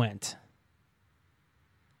day you went?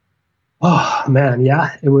 Oh, man,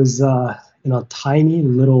 yeah. It was in a tiny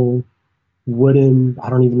little wooden, I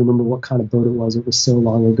don't even remember what kind of boat it was. It was so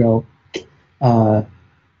long ago.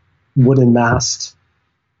 Wooden mast.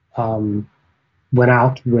 Went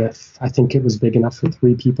out with, I think it was big enough for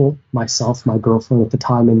 3 people, myself, my girlfriend at the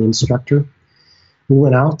time, and the instructor. We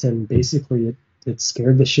went out, and basically it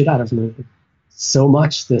scared the shit out of me so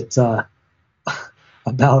much that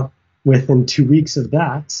about within 2 weeks of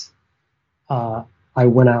that, I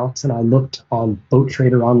went out and I looked on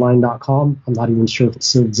BoatTraderOnline.com. I'm not even sure if it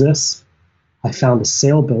still exists. I found a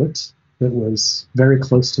sailboat that was very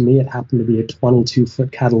close to me. It happened to be a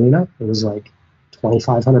 22-foot Catalina. It was like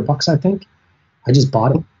 $2,500, I think. I just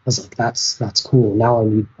bought it. I was like, that's cool. Now I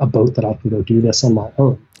need a boat that I can go do this on my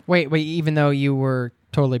own. Wait, even though you were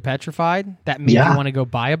totally petrified, that made you want to go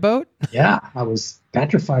buy a boat? Yeah, I was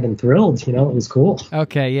petrified and thrilled. It was cool.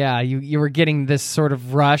 Okay, yeah. You were getting this sort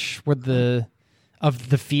of rush with the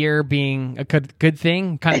fear being a good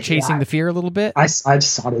thing, kind of chasing the fear a little bit? I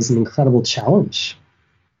just saw it as an incredible challenge.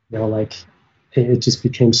 Like it just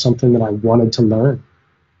became something that I wanted to learn.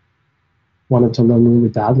 wanted to learn really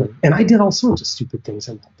badly. And I did all sorts of stupid things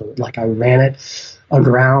in that boat. Like I ran it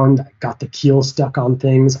aground, I got the keel stuck on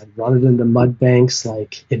things, I'd run it into mud banks,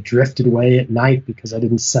 like it drifted away at night because I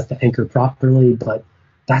didn't set the anchor properly. But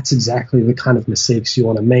that's exactly the kind of mistakes you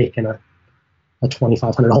want to make in a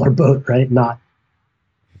 $2,500 boat, right? Not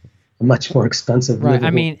a much more expensive. Right. livable.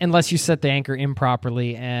 I mean, unless you set the anchor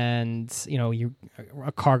improperly and,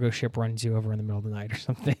 a cargo ship runs you over in the middle of the night or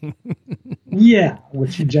something. Yeah,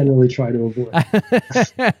 which you generally try to avoid.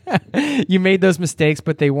 You made those mistakes,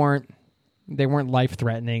 but they weren't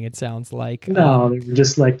life-threatening, it sounds like. No, they were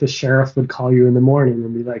just like the sheriff would call you in the morning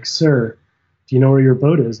and be like, "Sir, do you know where your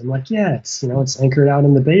boat is?" I'm like, "Yeah, it's anchored out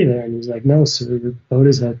in the bay there." And he's like, "No, sir, your boat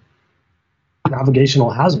is a navigational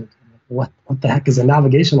hazard." What the heck is a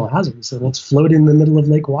navigational hazard? He said, "Well, it's floating in the middle of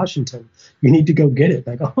Lake Washington. You need to go get it."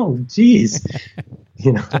 Like, oh, geez.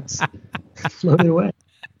 It's floated away.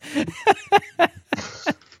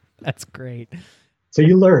 That's great. So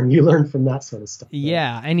you learn from that sort of stuff. Right?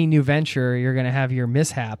 Yeah. Any new venture, you're going to have your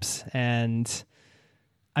mishaps. And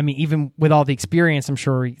I mean, even with all the experience, I'm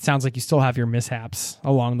sure it sounds like you still have your mishaps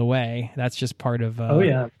along the way. That's just part of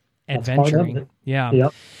adventuring. Part of Yeah.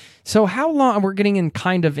 Yep. So how long, we're getting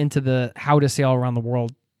into the how to sail around the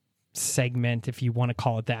world segment, if you want to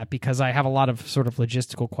call it that, because I have a lot of sort of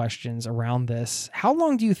logistical questions around this. How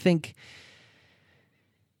long do you think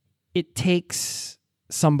it takes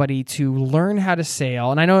somebody to learn how to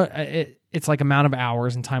sail? And I know it's like amount of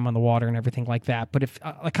hours and time on the water and everything like that, but if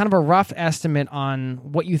like kind of a rough estimate on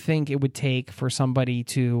what you think it would take for somebody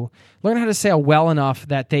to learn how to sail well enough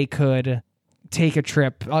that they could take a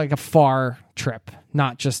trip, like a far trip,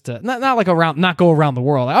 not just not like not go around the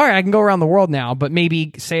world. All right, I can go around the world now, but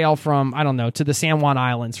maybe sail from, I don't know, to the San Juan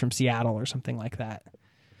Islands from Seattle or something like that.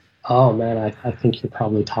 Oh man, I think you're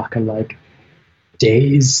probably talking like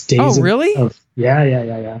days. Oh, really?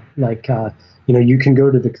 Yeah. Like you can go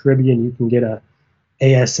to the Caribbean, you can get a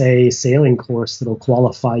ASA sailing course that'll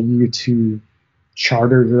qualify you to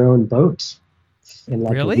charter your own boat in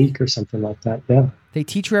like Really? a week or something like that. Yeah. They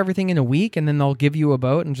teach you everything in a week, and then they'll give you a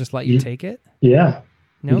boat and just let you take it? Yeah.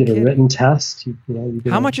 No you get kidding. a written test. You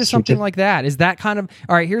get How much is something like that? Is that kind of...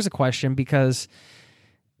 All right, here's a question, because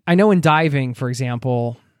I know in diving, for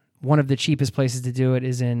example, one of the cheapest places to do it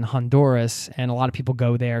is in Honduras, and a lot of people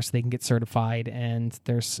go there so they can get certified, and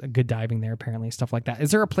there's a good diving there, apparently, stuff like that.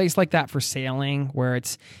 Is there a place like that for sailing where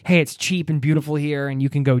it's cheap and beautiful here, and you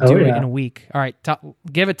can go do it in a week? All right,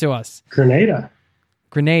 give it to us. Grenada.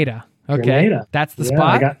 Okay, Grenada. That's the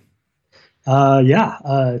spot?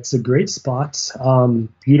 It's a great spot.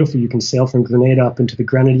 Beautiful. You can sail from Grenada up into the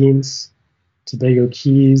Grenadines, Tobago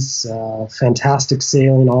Keys. Fantastic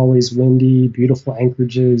sailing, always windy, beautiful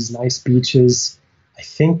anchorages, nice beaches. I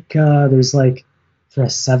think there's like, for a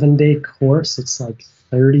 7-day course, it's like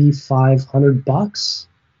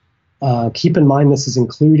 $3,500. Keep in mind, this is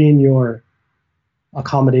including your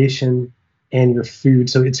accommodation and your food.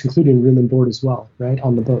 So it's including room and board as well, right,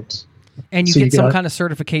 on the boat. And you get some kind of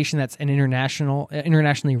certification that's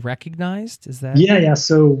internationally recognized. Is that? Yeah.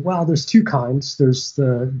 So, there's two kinds. There's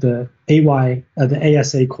the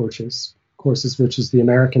ASA courses, which is the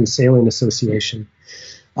American Sailing Association,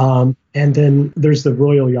 and then there's the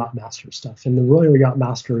Royal Yacht Master stuff. And the Royal Yacht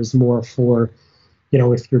Master is more for,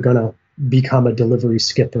 if you're gonna become a delivery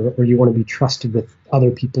skipper, or you want to be trusted with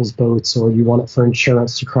other people's boats, or you want it for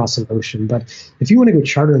insurance to cross an ocean. But if you want to go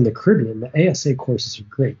charter in the Caribbean, the ASA courses are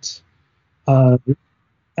great.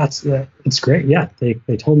 It's great. Yeah, they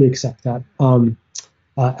totally accept that.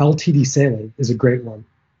 LTD Sailing is a great one.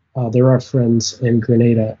 They're our friends in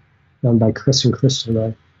Grenada, run by Chris and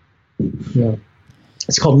Crystal. Yeah,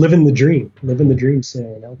 it's called Living the Dream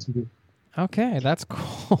Sailing, LTD. Okay, that's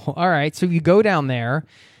cool. All right, so you go down there,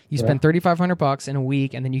 you spend $3,500 in a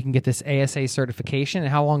week, and then you can get this ASA certification.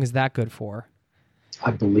 And how long is that good for? I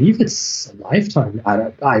believe it's a lifetime.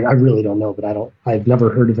 I really don't know, but I've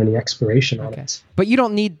never heard of any expiration on it. But you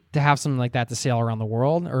don't need to have something like that to sail around the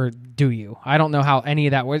world, or do you? I don't know how any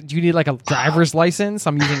of that works. Do you need like a driver's license?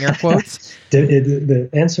 I'm using air quotes. The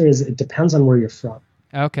answer is it depends on where you're from.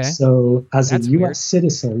 Okay. So as That's a U.S. weird.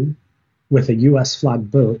 citizen with a U.S. flag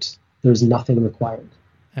boat, there's nothing required.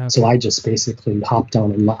 Okay. So I just basically hopped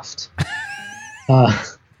on and left.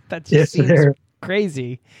 That just seems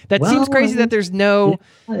crazy. That seems crazy that there's no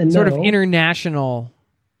sort of international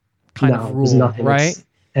kind of rule, right?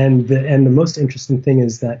 And the most interesting thing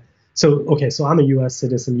is that, so I'm a U.S.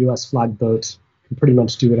 citizen, U.S. flag boat, can pretty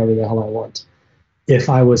much do whatever the hell I want. If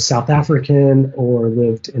I was South African or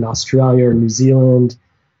lived in Australia or New Zealand,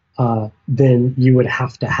 then you would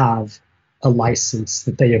have to have a license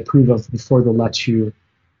that they approve of before they'll let you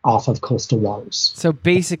off of coastal waters. So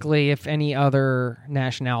basically, if any other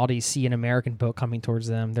nationalities see an American boat coming towards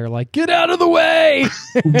them, they're like, "Get out of the way!"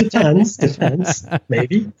 Depends,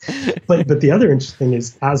 maybe. But the other interesting thing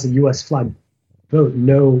is, as a U.S. flag boat,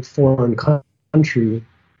 no foreign country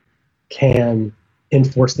can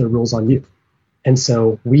enforce their rules on you. And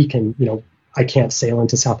so we can, I can't sail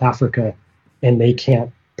into South Africa, and they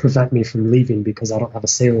can't prevent me from leaving because I don't have a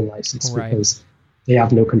sailing license, right, because they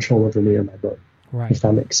have no control over me or my boat. Right. If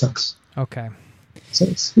that makes sense. Okay. So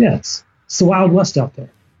it's the Wild West out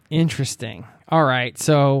there. Interesting. All right.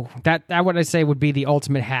 So that what I say would be the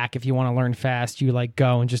ultimate hack. If you want to learn fast, you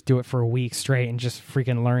go and just do it for a week straight and just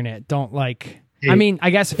freaking learn it. Don't I mean, I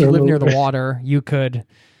guess if you live near the water, you could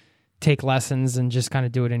take lessons and just kind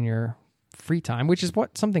of do it in your free time, which is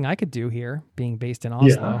something I could do here, being based in Oslo.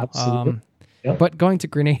 Yeah, absolutely. Yep. But going to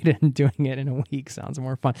Grenada and doing it in a week sounds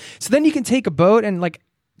more fun. So then you can take a boat and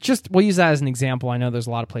we'll use that as an example. I know there's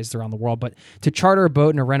a lot of places around the world, but to charter a boat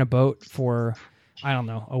and to rent a boat for, I don't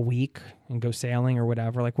know, a week and go sailing or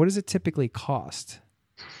whatever, what does it typically cost?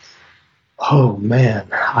 Oh man,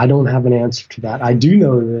 I don't have an answer to that. I do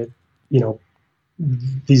know that,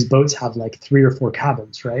 these boats have 3 or 4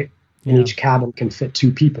 cabins, right? And each cabin can fit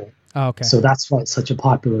 2 people. Oh, okay. So that's why it's such a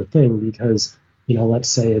popular thing, because, let's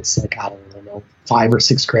say it's I don't know, $5 or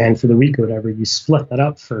 $6 grand for the week or whatever. You split that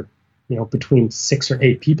up for, between 6 or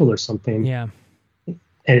 8 people or something. Yeah. And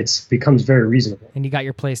it becomes very reasonable. And you got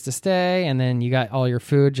your place to stay, and then you got all your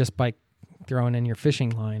food just by throwing in your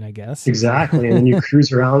fishing line, I guess. Exactly. And then you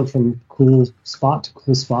cruise around from cool spot to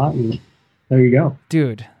cool spot, and there you go.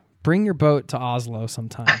 Dude, bring your boat to Oslo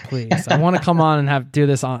sometime, please. I want to come on and do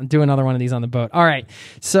another one of these on the boat. All right.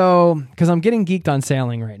 So, because I'm getting geeked on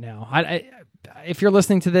sailing right now. If you're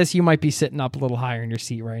listening to this, you might be sitting up a little higher in your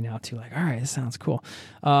seat right now too. All right, this sounds cool.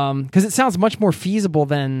 Because it sounds much more feasible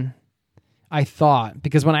than I thought.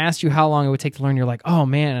 Because when I asked you how long it would take to learn, you're like, oh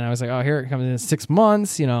man. And I was like, oh, here it comes in 6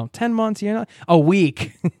 months, 10 months, a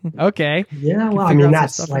week. Okay. Yeah, well, I mean,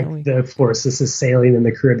 that's of course, this is sailing in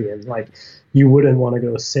the Caribbean. You wouldn't want to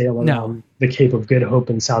go sail around the Cape of Good Hope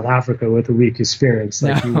in South Africa with a week experience.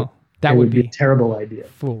 That would be a terrible idea.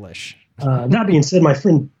 Foolish. That being said, my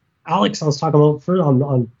friend Alex, I was talking about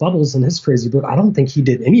on Bubbles and his crazy boat. I don't think he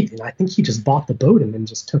did anything. I think he just bought the boat and then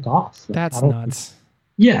just took off. That's nuts.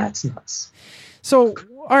 Yeah, it's nuts. So,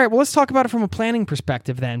 all right, well, let's talk about it from a planning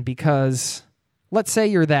perspective then, because let's say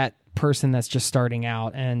you're that person that's just starting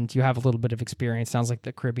out and you have a little bit of experience. Sounds like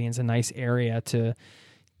the Caribbean's a nice area to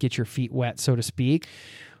get your feet wet, so to speak.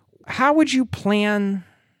 How would you plan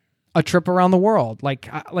a trip around the world?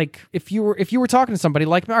 If you were talking to somebody,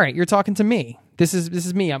 all right, you're talking to me. This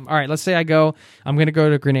is me. All right, let's say I'm going to go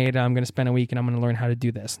to Grenada. I'm going to spend a week and I'm going to learn how to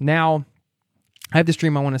do this. Now, I have this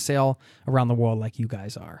dream. I want to sail around the world like you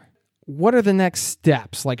guys are. What are the next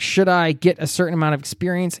steps? Should I get a certain amount of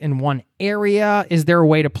experience in one area? Is there a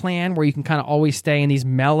way to plan where you can kind of always stay in these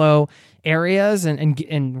mellow areas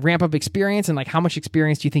and ramp up experience? And how much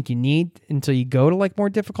experience do you think you need until you go to more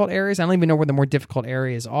difficult areas? I don't even know where the more difficult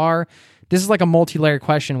areas are. This is a multi-layered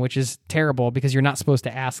question, which is terrible because you're not supposed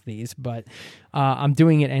to ask these, but I'm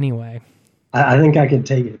doing it anyway. I think I can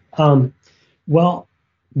take it. Well,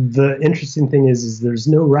 the interesting thing is there's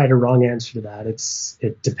no right or wrong answer to that.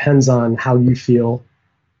 It depends on how you feel,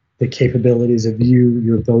 the capabilities of you,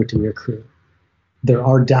 your boat, and your crew. There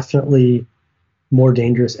are definitely more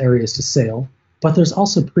dangerous areas to sail, but there's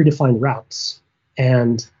also predefined routes.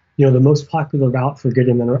 And, the most popular route for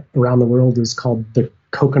getting around the world is called the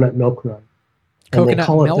Coconut Milk Run. Coconut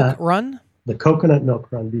Milk Run? The Coconut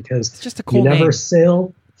Milk Run, because it's just a cool you never name.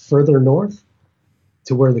 sail further north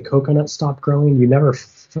to where the coconuts stop growing. You never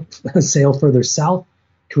sail further south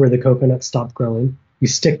to where the coconuts stop growing. You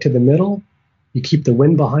stick to the middle. You keep the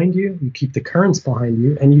wind behind you. You keep the currents behind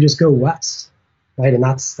you, and you just go west, right? And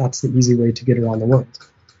that's the easy way to get around the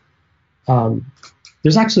world.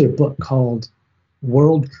 There's actually a book called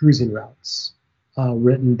World Cruising Routes,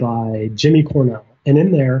 written by Jimmy Cornell, and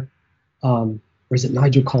in there, or is it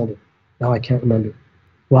Nigel Calder? Now I can't remember.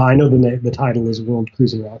 Well, I know the title is World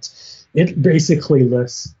Cruising Routes. It basically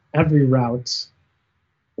lists every route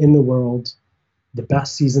in the world, the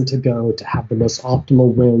best season to go, to have the most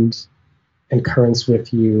optimal wind and currents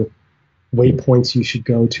with you, waypoints you should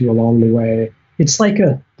go to along the way. It's like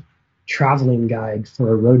a traveling guide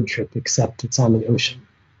for a road trip, except it's on the ocean,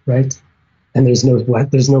 right? And there's no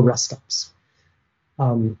rest stops.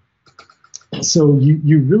 So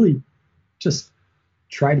you really just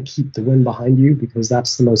try to keep the wind behind you, because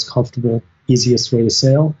that's the most comfortable, easiest way to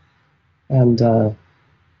sail. And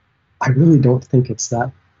I really don't think it's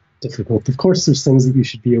that difficult. Of course, there's things that you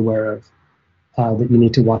should be aware of, that you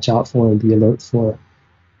need to watch out for and be alert for.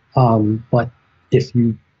 But if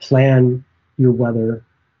you plan your weather,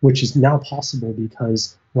 which is now possible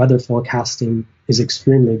because weather forecasting is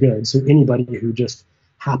extremely good. So anybody who just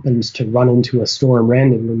happens to run into a storm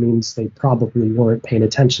randomly means they probably weren't paying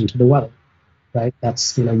attention to the weather, right?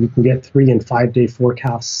 That's, you can get 3 and 5 day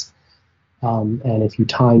forecasts. And if you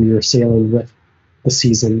time your sailing with the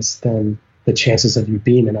seasons, then the chances of you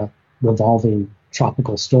being in a revolving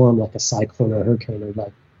tropical storm like a cyclone or a hurricane are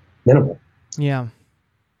like minimal. Yeah.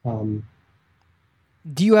 Um,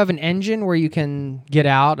 Do you have an engine where you can get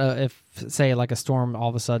out if, say, like a storm all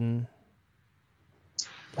of a sudden?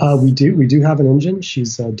 we do have an engine.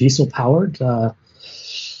 She's diesel powered,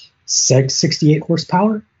 68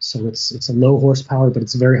 horsepower. So it's a low horsepower, but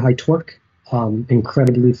it's very high torque,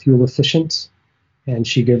 incredibly fuel efficient. And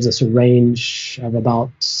she gives us a range of about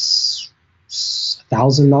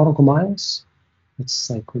 1,000 nautical miles. It's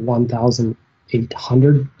like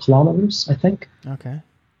 1,800 kilometers, I think. Okay.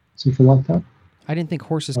 Something like that. I didn't think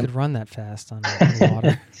horses could run that fast on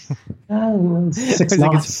water. 6 I think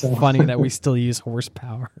knots. it's So. funny that we still use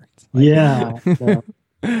horsepower. It's like- Yeah.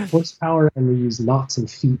 Horsepower, and we use knots and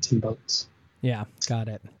feet in boats. Yeah, got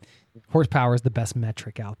it. Horsepower is the best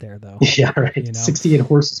metric out there, though. Yeah, right. You know? 68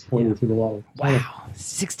 horses pulling through the water. Wow,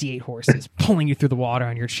 68 horses pulling you through the water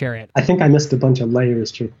on your chariot. I think I missed a bunch of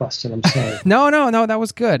layers to your question. I'm sorry. No, that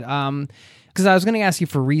was good. Because I was going to ask you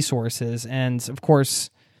for resources, and of course,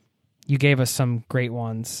 you gave us some great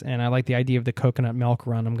ones, and I like the idea of the coconut milk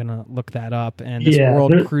run. I'm going to look that up, and this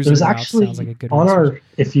World Cruising there's Route actually sounds like a good on resource.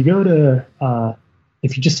 if you go to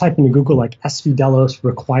if you just type into Google like SV Delos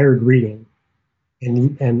required reading,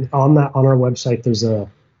 and on our website there's a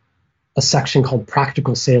section called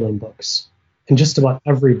practical sailing books, and just about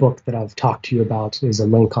every book that I've talked to you about is a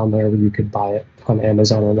link on there where you could buy it on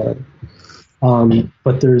Amazon or whatever.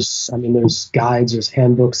 But there's guides, there's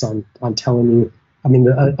handbooks on telling you.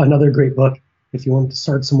 Another great book, if you want to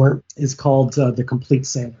start somewhere, is called The Complete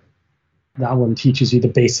Sailor. That one teaches you the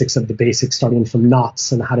basics of the basics, starting from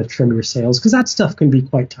knots and how to trim your sails, because that stuff can be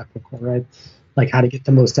quite technical, right? Like how to get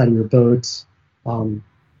the most out of your boat.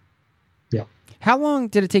 Yeah. How long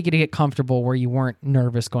did it take you to get comfortable where you weren't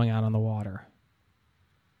nervous going out on the water?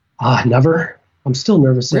 Never. I'm still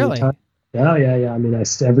nervous every Really? time. Yeah.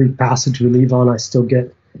 Every passage we leave on, I still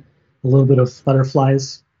get a little bit of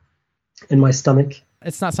butterflies in my stomach.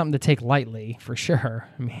 It's not something to take lightly, for sure.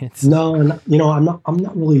 It's No, and I'm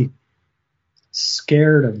not really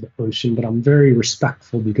scared of the ocean, but I'm very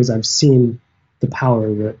respectful because I've seen the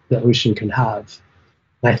power that the ocean can have.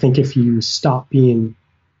 And I think if you stop being,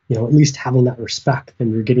 at least having that respect,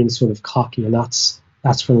 then you're getting sort of cocky, and that's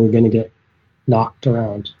when we're going to get knocked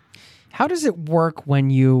around. How does it work when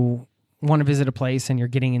you want to visit a place and you're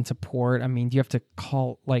getting into port? Do you have to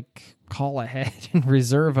call ahead and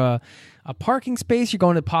reserve a parking space? You're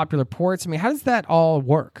going to popular ports. How does that all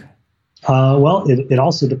work? Well, it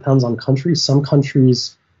also depends on countries. Some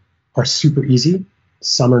countries are super easy.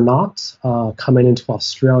 Some are not. Coming into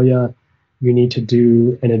Australia, you need to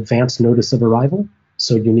do an advance notice of arrival.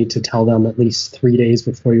 So you need to tell them at least 3 days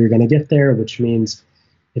before you're going to get there, which means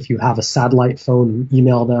if you have a satellite phone, you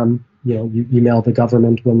email them. You email the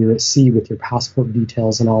government when you're at sea with your passport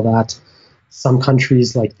details and all that. Some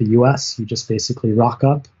countries like the US, you just basically rock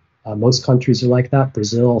up. Most countries are like that.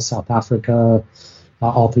 Brazil, South Africa,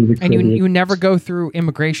 all through the Caribbean. And you never go through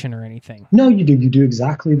immigration or anything? No, you do. You do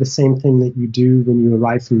exactly the same thing that you do when you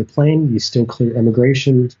arrive from the plane. You still clear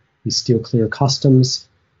immigration. You still clear customs.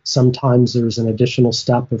 Sometimes there's an additional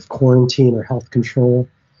step of quarantine or health control.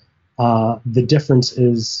 The difference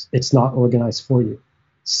is it's not organized for you.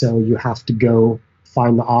 So you have to go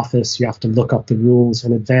find the office. You have to look up the rules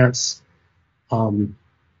in advance. Some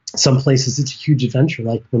places it's a huge adventure.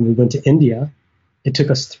 Like when we went to India, it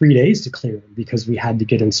took us 3 days to clear them because we had to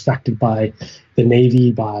get inspected by the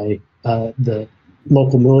Navy, by the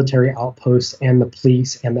local military outposts, and the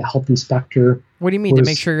police and the health inspector. What do you mean? To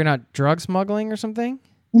make sure you're not drug smuggling or something?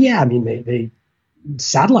 Yeah, they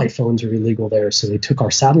satellite phones are illegal there, so they took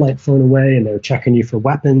our satellite phone away, and they're checking you for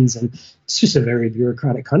weapons, and it's just a very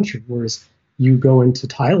bureaucratic country. Whereas you go into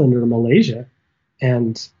Thailand or Malaysia,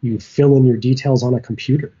 and you fill in your details on a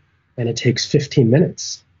computer, and it takes 15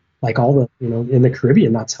 minutes. Like all the, in the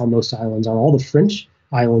Caribbean, that's how most islands are. All the French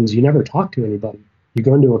islands, you never talk to anybody. You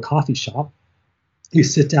go into a coffee shop, you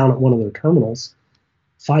sit down at one of their terminals,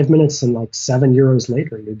 5 minutes and like €7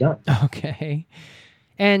 later, you're done. Okay.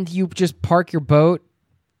 And you just park your boat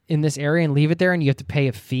in this area and leave it there, and you have to pay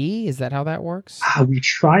a fee? Is that how that works? We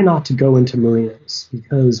try not to go into marinas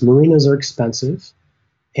because marinas are expensive,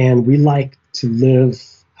 and we like to live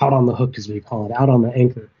out on the hook, as we call it, out on the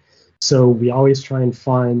anchor. So we always try and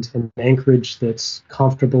find an anchorage that's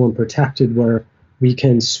comfortable and protected where we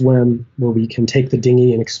can swim, where we can take the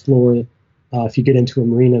dinghy and explore. If you get into a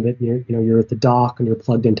marina that you're at the dock and you're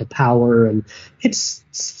plugged into power, and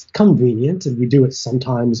it's convenient, and we do it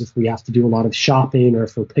sometimes if we have to do a lot of shopping or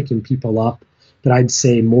if we're picking people up. But I'd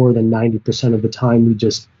say more than 90% of the time we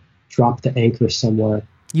just drop the anchor somewhere.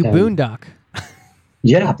 You boondock.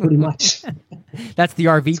 Yeah, pretty much. That's the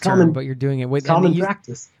RV term, common, but you're doing it with common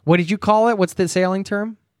practice. What did you call it? What's the sailing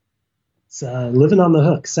term? It's living on the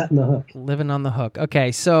hook, setting the hook. Living on the hook.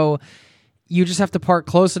 Okay, so you just have to park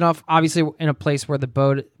close enough, obviously in a place where the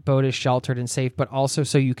boat is sheltered and safe, but also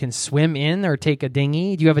so you can swim in or take a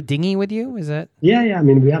dinghy. Do you have a dinghy with you? Is that? Yeah. I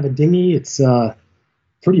mean, we have a dinghy. It's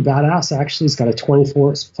pretty badass, actually. It's got a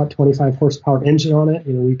 25 horsepower engine on it.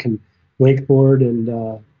 We can wakeboard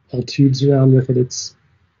and pull tubes around with it.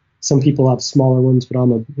 Some people have smaller ones, but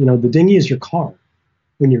the dinghy is your car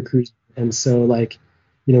when you're cruising. And so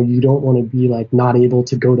you don't want to be not able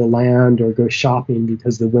to go to land or go shopping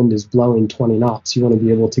because the wind is blowing 20 knots. You want to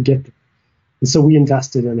be able to get there. And so we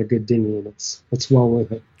invested in a good dinghy, and it's well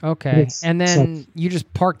worth it. Okay. And then you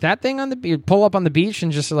just park that thing you pull up on the beach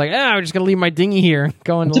and just I'm just going to leave my dinghy here and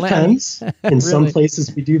go and land. Depends. In really? Some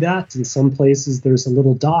places we do that. In some places there's a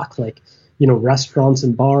little dock, restaurants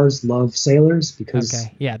and bars love sailors because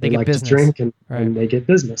they they get like business. to drink and they get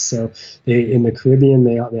business. So in the Caribbean,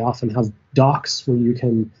 they often have docks where you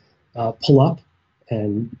can pull up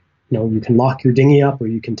and you can lock your dinghy up, or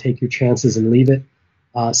you can take your chances and leave it.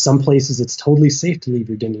 Some places it's totally safe to leave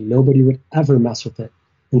your dinghy. Nobody would ever mess with it.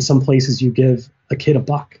 In some places you give a kid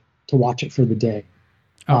 $1 to watch it for the day.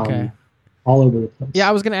 Okay. All over the place. Yeah,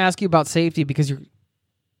 I was going to ask you about safety because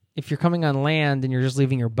if you're coming on land and you're just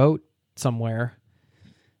leaving your boat somewhere,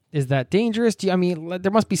 is that dangerous?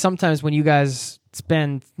 There must be sometimes when you guys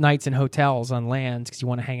spend nights in hotels on land because you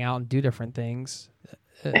want to hang out and do different things.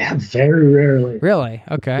 Yeah, very rarely. Really?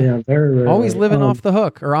 Okay. Yeah, very rarely. Always living off the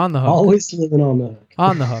hook or on the hook? Always living on the hook.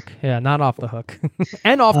 On the hook. Yeah, not off the hook.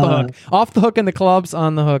 And off the hook. Off the hook in the clubs,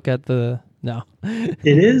 on the hook at the... No.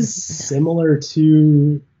 It is similar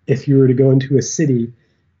to if you were to go into a city,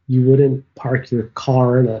 you wouldn't park your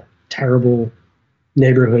car in a terrible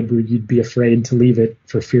neighborhood where you'd be afraid to leave it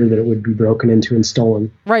for fear that it would be broken into and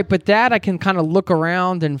stolen. Right, but that I can kind of look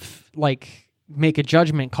around and make a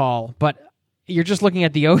judgment call, but you're just looking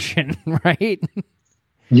at the ocean, right?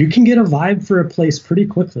 You can get a vibe for a place pretty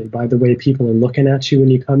quickly by the way people are looking at you when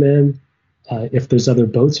you come in, if there's other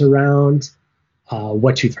boats around,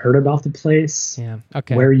 what you've heard about the place,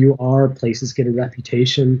 where you are. Places get a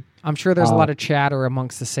reputation. I'm sure there's a lot of chatter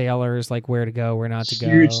amongst the sailors, like where to go, where not to go.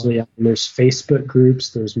 Hugely. And there's Facebook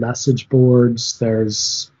groups, there's message boards,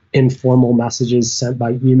 there's informal messages sent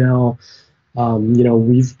by email.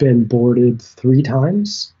 We've been boarded 3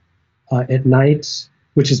 times at night,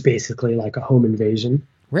 which is basically like a home invasion.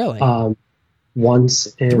 Really? Once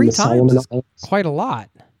in 3 the Solomon times? Islands. Quite a lot.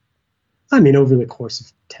 Over the course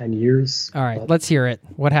of 10 years. All right, let's hear it.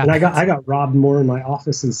 What happened? And I got robbed more in my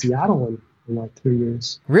office in Seattle in 3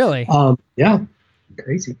 years. Really? Yeah,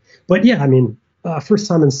 crazy. But yeah, first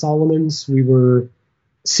time in Solomon's, we were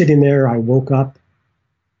sitting there. I woke up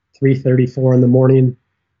 3:34 in the morning,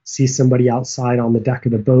 see somebody outside on the deck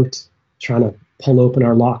of the boat trying to pull open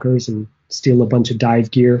our lockers and steal a bunch of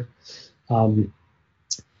dive gear.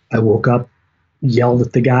 I woke up, yelled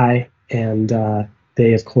at the guy, and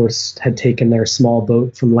they, of course, had taken their small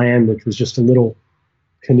boat from land, which was just a little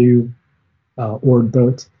canoe, oared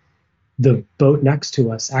boat. The boat next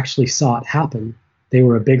to us actually saw it happen. They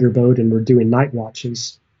were a bigger boat and were doing night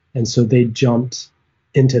watches. And so they jumped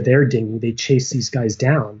into their dinghy. They chased these guys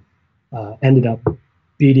down, ended up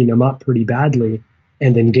beating them up pretty badly,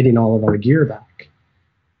 and then getting all of our gear back.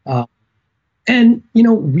 And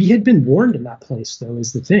we had been warned in that place, though,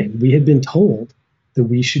 is the thing. We had been told that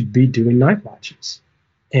we should be doing night watches.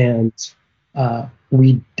 And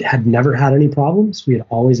we had never had any problems. We had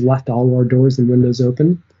always left all of our doors and windows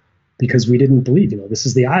open because we didn't believe, this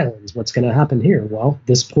is the islands. What's going to happen here? Well,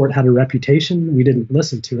 this port had a reputation. We didn't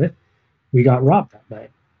listen to it. We got robbed that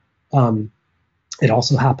night. It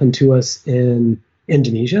also happened to us in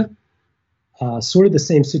Indonesia. Sort of the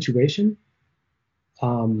same situation.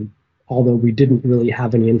 Although we didn't really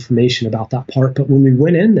have any information about that part. But when we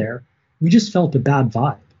went in there, we just felt a bad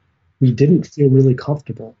vibe. We didn't feel really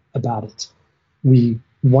comfortable about it. We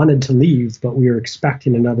wanted to leave, but we were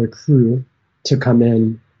expecting another crew to come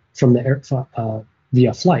in from the air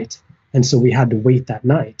via flight. And so we had to wait that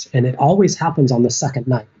night. And it always happens on the second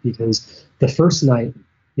night, because the first night,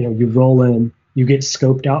 you roll in, you get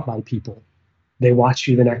scoped out by people. They watch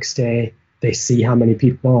you the next day. They see how many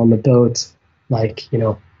people are on the boat.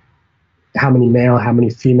 how many male, how many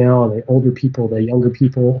female, are they older people, are they younger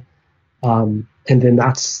people? And then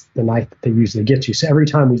that's the night that they usually get you. So every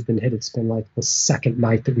time we've been hit, it's been like the second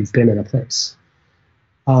night that we've been in a place.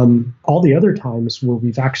 All the other times where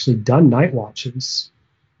we've actually done night watches,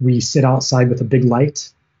 we sit outside with a big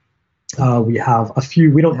light. We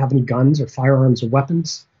don't have any guns or firearms or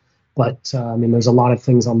weapons, but there's a lot of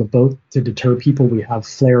things on the boat to deter people. We have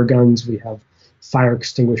flare guns, we have fire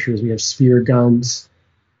extinguishers, we have spear guns,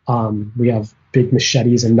 we have big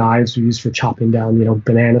machetes and knives we use for chopping down,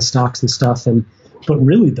 banana stalks and stuff. But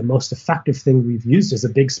really the most effective thing we've used is a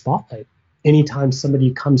big spotlight. Anytime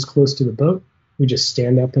somebody comes close to the boat, we just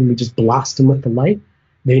stand up and we just blast them with the light.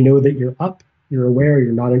 They know that you're up, you're aware,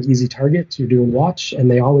 you're not an easy target, you're doing watch, and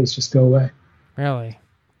they always just go away. Really?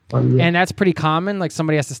 Yeah. And that's pretty common? Like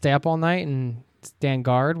somebody has to stay up all night and stand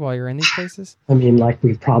guard while you're in these places?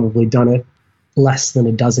 We've probably done it less than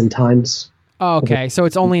a dozen times. Oh, okay. So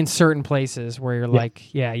it's only in certain places where you're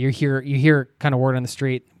you hear kind of word on the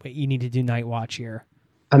street, but you need to do night watch here.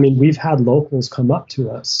 We've had locals come up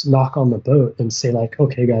to us, knock on the boat and say like,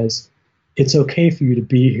 okay, guys, it's okay for you to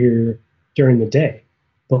be here during the day,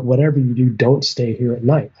 but whatever you do, don't stay here at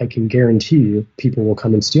night. I can guarantee you people will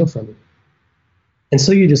come and steal from you. And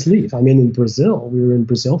so you just leave. In Brazil, we were in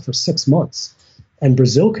Brazil for 6 months, and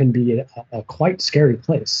Brazil can be a quite scary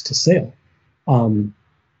place to sail.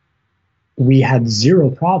 We had zero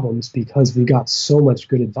problems because we got so much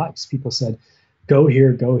good advice. People said, go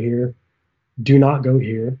here, do not go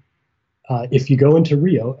here. If you go into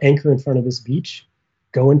Rio, anchor in front of this beach,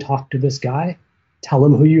 go and talk to this guy, tell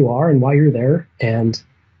him who you are and why you're there. And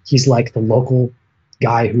he's like the local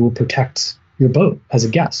guy who will protect your boat as a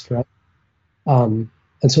guest, right? And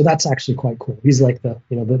so that's actually quite cool. He's like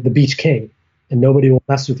the beach king, and nobody will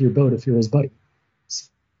mess with your boat if you're his buddy.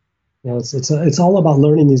 It's all about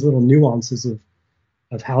learning these little nuances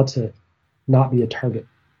of how to not be a target.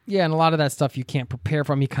 Yeah, and a lot of that stuff you can't prepare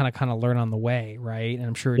from. You kind of learn on the way, right? And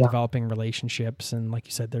I'm sure you're developing relationships, and like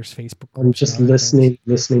you said, there's Facebook groups. I'm just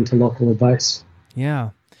listening to local advice.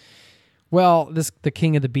 Yeah. Well, the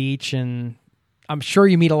king of the beach, and I'm sure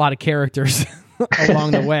you meet a lot of characters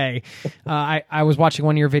along the way. I was watching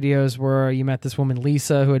one of your videos where you met this woman,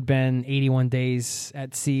 Lisa, who had been 81 days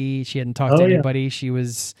at sea. She hadn't talked to anybody. She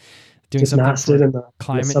was doing just something for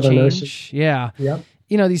climate change. Ocean. Yeah. Yep.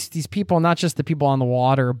 These people, not just the people on the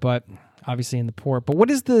water, but obviously in the port. But what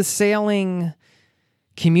is the sailing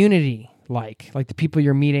community like? Like the people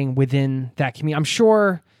you're meeting within that community? I'm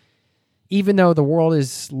sure even though the world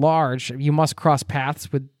is large, you must cross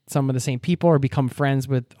paths with some of the same people or become friends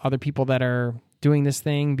with other people that are doing this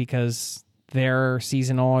thing because they're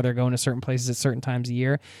seasonal or they're going to certain places at certain times a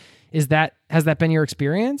year. Has that been your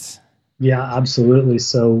experience? Yeah, absolutely.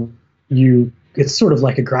 So it's sort of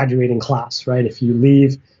like a graduating class, right? If you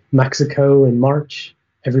leave Mexico in March,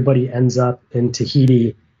 everybody ends up in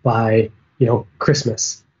Tahiti by,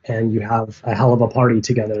 Christmas, and you have a hell of a party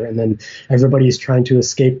together. And then everybody's trying to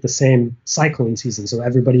escape the same cyclone season. So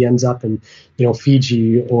everybody ends up in,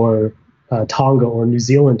 Fiji or Tonga or New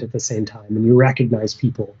Zealand at the same time, and you recognize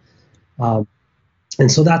people. And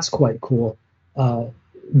so that's quite cool.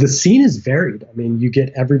 The scene is varied. You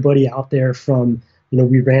get everybody out there from,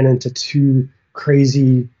 we ran into 2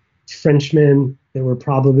 crazy Frenchmen that were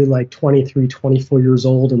probably like 23, 24 years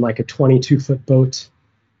old in like a 22-foot boat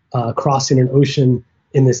crossing an ocean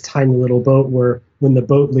in this tiny little boat where when the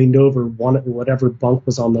boat leaned over, whatever bunk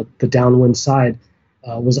was on the downwind side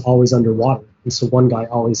was always underwater. And so one guy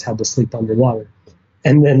always had to sleep underwater.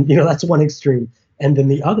 And then, that's one extreme. And then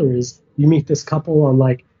the other is you meet this couple on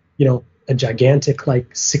like, a gigantic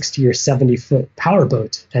like 60 or 70 foot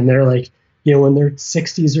powerboat. And they're like, in their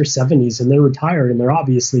 60s or 70s and they're retired and they're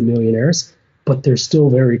obviously millionaires, but they're still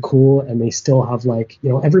very cool. And they still have like,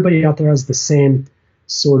 everybody out there has the same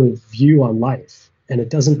sort of view on life. And it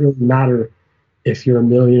doesn't really matter if you're a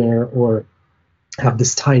millionaire or have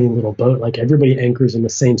this tiny little boat. Like everybody anchors in the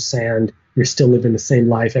same sand. You're still living the same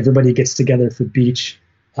life. Everybody gets together for beach,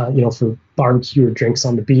 for barbecue or drinks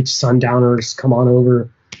on the beach. Sundowners come on over.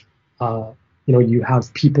 You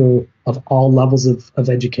have people of all levels of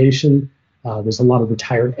education. There's a lot of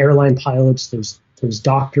retired airline pilots. There's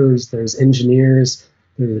doctors. There's engineers.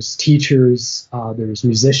 There's teachers. There's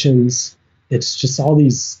musicians. It's just all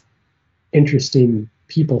these interesting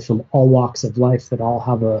people from all walks of life that all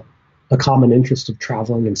have a common interest of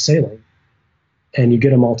traveling and sailing. And you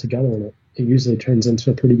get them all together, and it usually turns into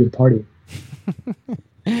a pretty good party.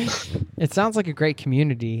 It sounds like a great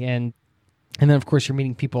community. And then, of course, you're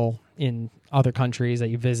meeting people in other countries that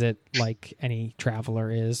you visit, like any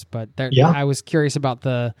traveler is. But I was curious about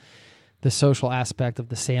the the social aspect of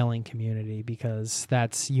the sailing community, because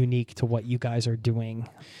that's unique to what you guys are doing.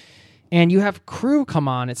 And you have crew come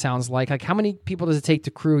on, it sounds like how many people does it take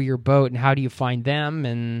to crew your boat, and how do you find them,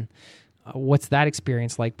 and what's that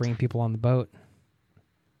experience like bringing people on the boat?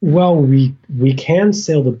 Well, we can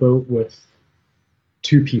sail the boat with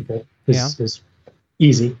 2 people. Is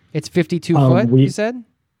easy. It's 52 foot, you said?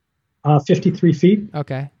 53 feet.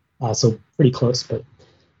 Okay. So pretty close, but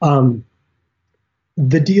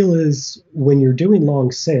the deal is when you're doing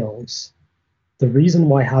long sails, the reason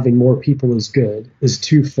why having more people is good is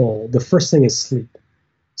twofold. The first thing is sleep.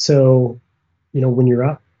 So, when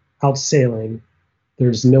you're out sailing,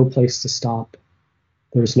 there's no place to stop.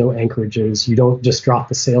 There's no anchorages. You don't just drop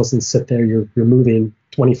the sails and sit there. You're moving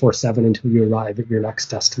 24/7 until you arrive at your next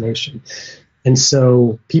destination. And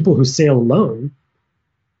so people who sail alone,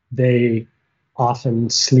 they often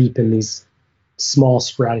sleep in these small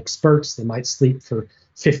sporadic spurts. They might sleep for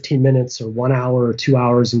 15 minutes or 1 hour or 2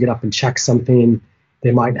 hours and get up and check something.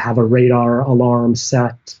 They might have a radar alarm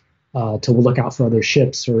set to look out for other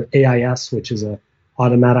ships, or AIS, which is a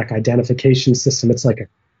automatic identification system. It's like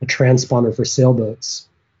a transponder for sailboats.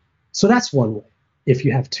 So that's one way. If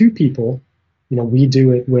you have 2 people, we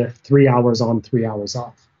do it with 3 hours on, 3 hours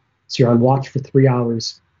off. So you're on watch for 3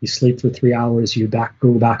 hours, you sleep for 3 hours, you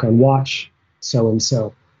go back on watch, so and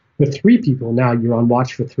so. With 3 people, now you're on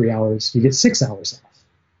watch for 3 hours, you get 6 hours off.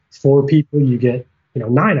 4 people, you get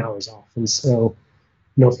 9 hours off. And so,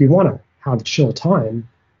 if you want to have chill time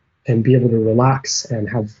and be able to relax and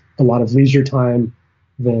have a lot of leisure time,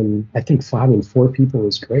 then I think having 4 people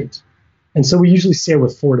is great. And so we usually sail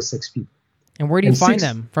with 4 to 6 people. And where do you find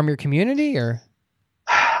them? From your community, or?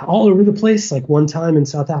 All over the place. Like one time in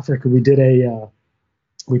South Africa, we did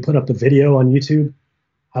we put up a video on YouTube.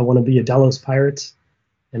 I want to be a Delos pirate.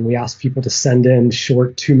 And we asked people to send in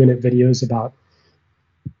short 2-minute videos about,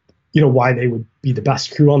 why they would be the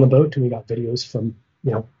best crew on the boat. And we got videos from,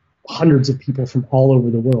 hundreds of people from all over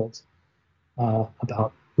the world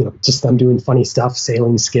about, just them doing funny stuff,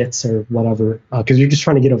 sailing skits or whatever. Because you're just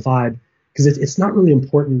trying to get a vibe. Because it's not really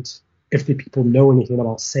important if the people know anything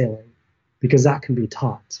about sailing, because that can be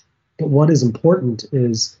taught. But what is important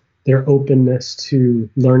is their openness to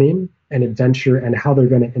learning and adventure and how they're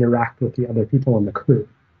going to interact with the other people on the crew.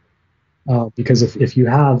 Because if you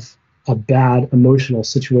have a bad emotional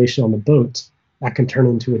situation on the boat, that can turn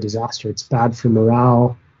into a disaster. It's bad for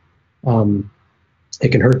morale. It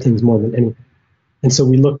can hurt things more than anything. And so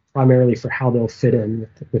we look primarily for how they'll fit in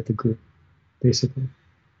with the group, basically.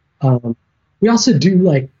 We also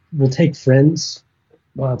do we'll take friends.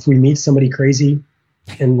 If we meet somebody crazy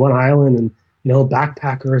in one island and, a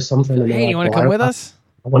backpacker or something. And hey, you want to come with us?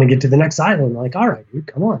 I want to get to the next island. Like, all right, dude,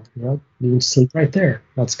 come on. You can sleep right there.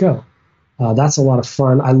 Let's go. That's a lot of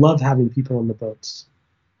fun. I love having people on the boats.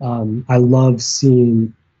 I love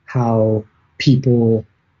seeing how people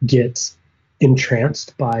get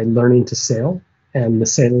entranced by learning to sail and the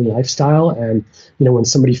sailing lifestyle. And, when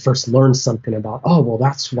somebody first learns something about, oh, well,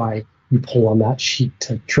 that's why you pull on that sheet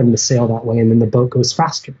to trim the sail that way, and then the boat goes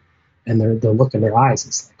faster. And they'll look in their eyes.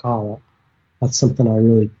 It's like, oh, that's something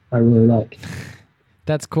I really like.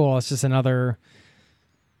 That's cool. It's just another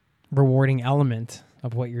rewarding element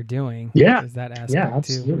of what you're doing. Yeah. Is that aspect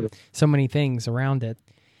too. So many things around it.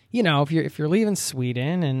 If you're leaving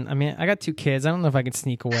Sweden, and I mean, I got 2 kids. I don't know if I can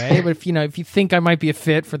sneak away, but if you think I might be a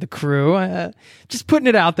fit for the crew, just putting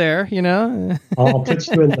it out there, I'll put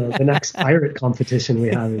you in the next pirate competition we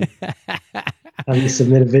have. Have you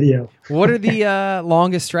submit a video? What are the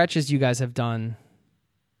longest stretches you guys have done?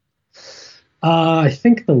 I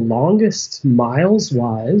think the longest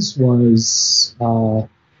miles-wise was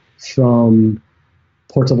from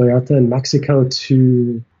Puerto Vallarta in Mexico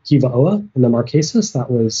to Kivaoa in the Marquesas.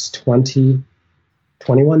 That was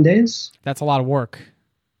 21 days. That's a lot of work.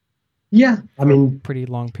 Yeah. I mean, pretty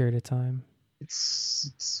long period of time.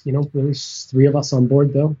 It's there's 3 of us on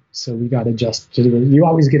board though. So we got to adjust you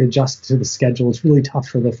always get adjusted to the schedule. It's really tough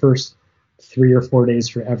for the first 3 or 4 days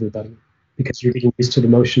for everybody, because you're getting used to the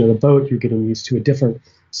motion of the boat. You're getting used to a different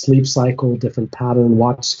sleep cycle, different pattern,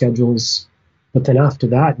 watch schedules. But then after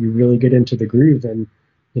that, you really get into the groove. And,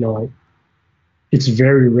 it's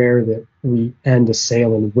very rare that we end a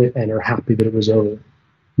sail and are happy that it was over.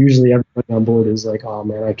 Usually everybody on board is like, oh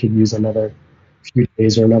man, I could use another few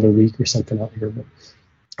days or another week or something out here. But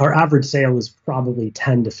our average sail is probably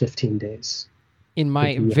 10 to 15 days. In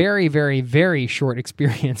my very, very, very short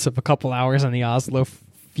experience of a couple hours on the Oslo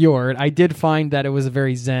Fjord, I did find that it was a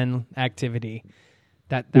very zen activity.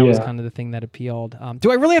 That was kind of the thing that appealed.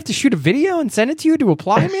 Do I really have to shoot a video and send it to you to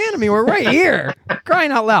apply, man? I mean, we're right here.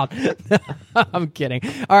 Crying out loud. I'm kidding.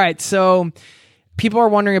 All right, so people are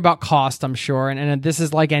wondering about cost, I'm sure. And this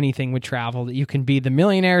is like anything with travel, that you can be the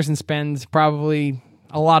millionaires and spend probably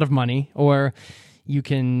a lot of money, or you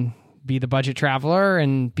can be the budget traveler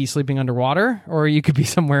and be sleeping underwater, or you could be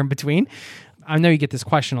somewhere in between. I know you get this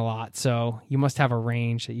question a lot, so you must have a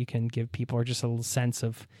range that you can give people, or just a little sense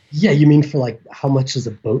of. Yeah, you mean for like how much does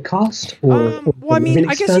a boat cost? Or well, I mean,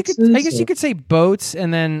 I guess you could say boats,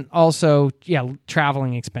 and then also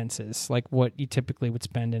traveling expenses, like what you typically would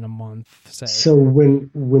spend in a month. Say. So before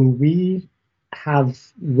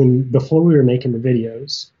we were making the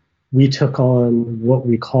videos, we took on what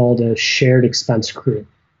we called a shared expense crew.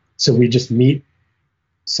 So we just meet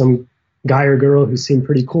some guy or girl who seemed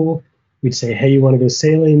pretty cool. We'd say, hey, you want to go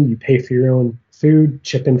sailing? You pay for your own food,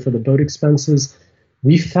 chip in for the boat expenses.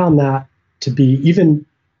 We found that to be, even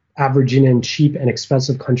averaging in cheap and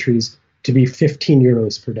expensive countries, to be 15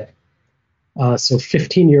 euros per day. So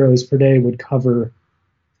 15 euros per day would cover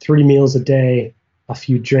 3 meals a day, a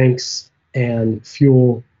few drinks, and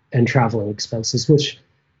fuel and traveling expenses, which,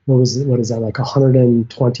 what is that, like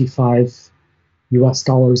 125 US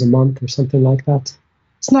dollars a month or something like that?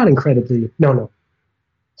 It's not incredibly, no.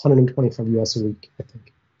 125 US a week, I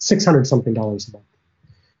think. $600 something a month,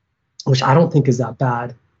 which I don't think is that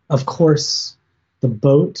bad. Of course, the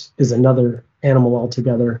boat is another animal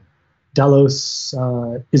altogether. Delos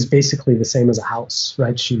is basically the same as a house,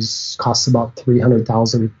 right? She's costs about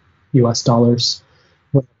 300,000 US dollars.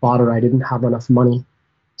 When I bought her, I didn't have enough money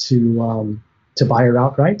to buy her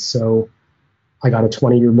outright, so I got a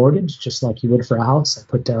 20-year mortgage, just like you would for a house. I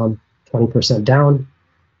put down 20% down,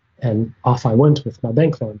 and off I went with my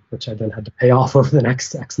bank loan, which I then had to pay off over the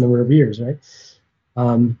next X number of years, right?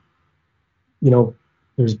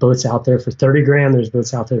 There's boats out there for 30 grand. There's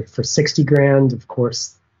boats out there for 60 grand. Of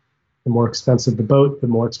course, the more expensive the boat, the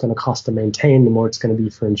more it's going to cost to maintain, the more it's going to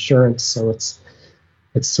be for insurance. So it's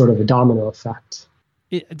sort of a domino effect.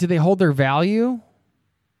 Do they hold their value?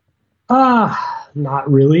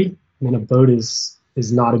 Not really. I mean, a boat is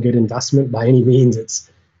not a good investment by any means.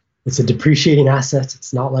 It's a depreciating asset.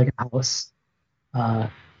 It's not like a house.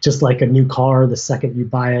 Just like a new car, the second you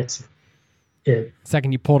buy it,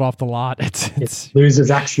 second you pull it off the lot, it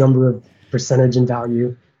loses X number of percentage in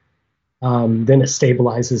value. Then it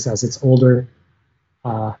stabilizes as it's older.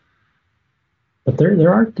 But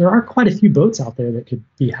there are quite a few boats out there that could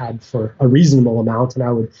be had for a reasonable amount, and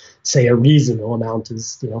I would say a reasonable amount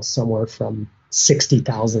is somewhere from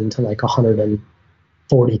 60,000 to like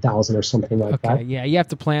 140,000 or something like that. Okay, yeah, you have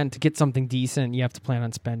to plan to get something decent. You have to plan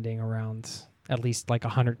on spending around at least like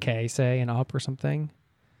 100K, say, and up or something.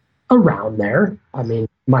 Around there. I mean,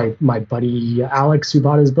 my buddy Alex, who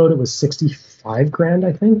bought his boat, it was 65 grand,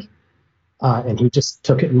 I think, and he just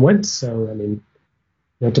took it and went. So I mean,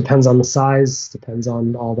 it depends on the size, depends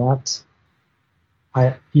on all that.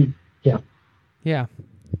 Yeah,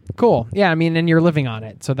 cool. Yeah, I mean, and you're living on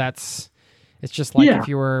it, so it's just like if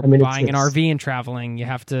you were buying an RV and traveling, you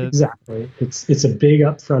have to. Exactly. It's a big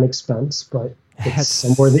upfront expense, but it's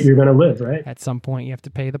somewhere that you're going to live, right? At some point, you have to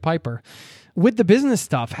pay the piper. With the business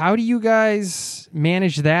stuff, how do you guys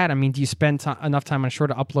manage that? I mean, do you spend enough time on shore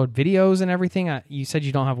to upload videos and everything? You said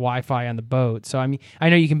you don't have Wi-Fi on the boat. So, I mean, I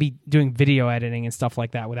know you can be doing video editing and stuff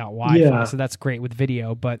like that without Wi-Fi, so that's great with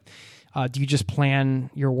video. But do you just plan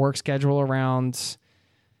your work schedule around,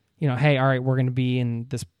 hey, all right, we're going to be in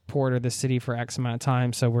this port or this city for X amount of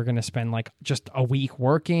time, so we're going to spend like just a week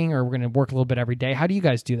working, or we're going to work a little bit every day? How do you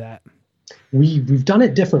guys do that? We've done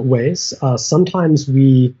it different ways. Sometimes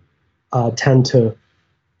we tend to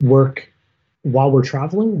work while we're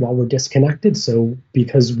traveling, while we're disconnected. So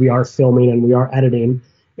because we are filming and we are editing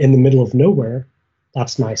in the middle of nowhere,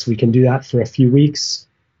 that's nice. We can do that for a few weeks.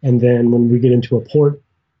 And then when we get into a port,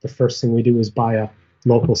 the first thing we do is buy a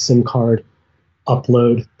local SIM card,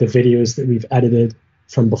 upload the videos that we've edited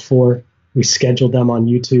from before. We schedule them on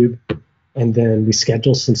YouTube, and then we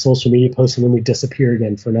schedule some social media posts, and then we disappear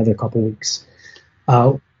again for another couple weeks,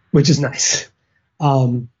 which is nice.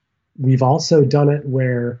 We've also done it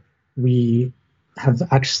where we have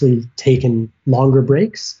actually taken longer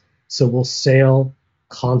breaks. So we'll sail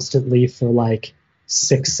constantly for like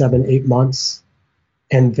 6, 7, 8 months.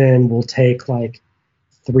 And then we'll take like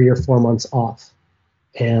 3 or 4 months off,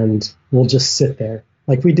 and we'll just sit there.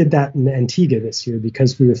 Like we did that in Antigua this year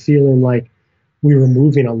because we were feeling like we were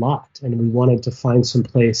moving a lot, and we wanted to find some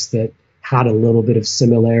place that had a little bit of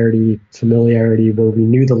familiarity, where we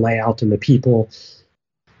knew the layout and the people.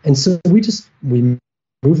 And so we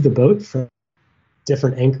moved the boat from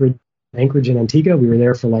different anchorage in Antigua. We were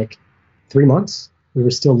there for like 3 months. We were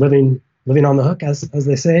still living on the hook, as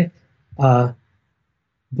they say. But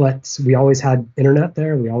we always had internet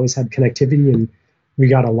there. We always had connectivity, and we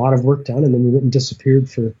got a lot of work done, and then we went and disappeared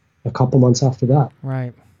for a couple months after that.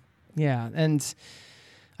 Right. Yeah. And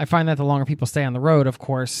I find that the longer people stay on the road, of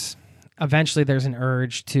course, eventually there's an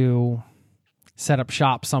urge to set up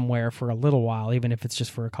shop somewhere for a little while, even if it's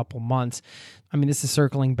just for a couple months. I mean, this is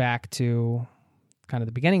circling back to kind of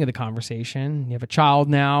the beginning of the conversation. You have a child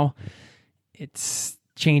now. It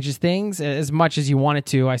changes things as much as you want it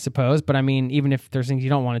to, I suppose. But I mean, even if there's things you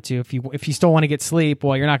don't want it to, if you still want to get sleep,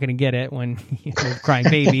 well, you're not going to get it when you're a crying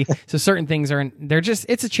baby. So certain things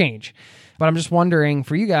it's a change. But I'm just wondering,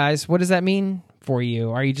 for you guys, what does that mean for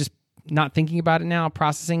you? Are you just not thinking about it now,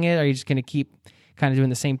 processing it? Are you just going to keep kind of doing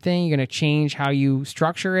the same thing? You're going to change how you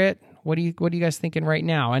structure it? What are you guys thinking right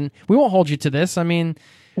now? And we won't hold you to this. I mean,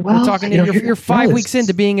 we're talking. You're 5 weeks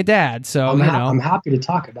into being a dad, so I'm happy to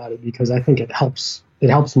talk about it because I think it helps. It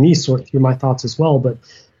helps me sort through my thoughts as well. But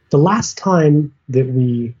the last time that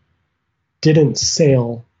we didn't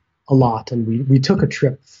sail a lot and we took a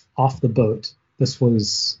trip off the boat, this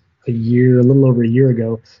was a little over a year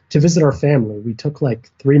ago, to visit our family. We took like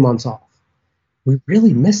 3 months off. We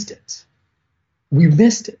really missed it.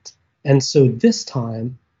 And so this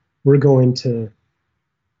time we're going to,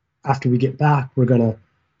 after we get back, we're going to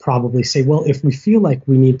probably say, well, if we feel like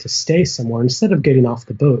we need to stay somewhere, instead of getting off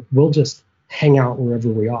the boat, we'll just hang out wherever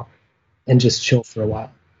we are and just chill for a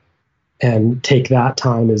while and take that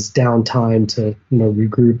time as downtime to,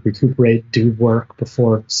 regroup, recuperate, do work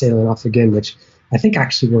before sailing off again, which I think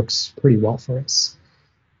actually works pretty well for us.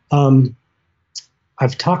 We've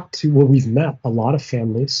met a lot of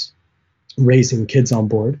families raising kids on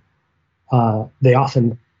board. They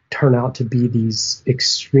often turn out to be these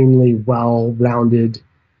extremely well-rounded,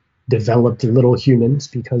 developed little humans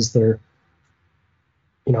because they're,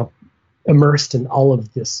 immersed in all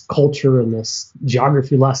of this culture and this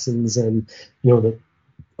geography lessons and, the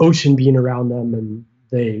ocean being around them. And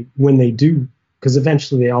when they do, because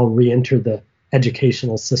eventually they all re-enter the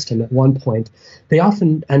educational system at one point, they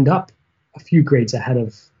often end up a few grades ahead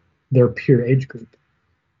of their peer age group.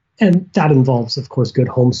 And that involves, of course, good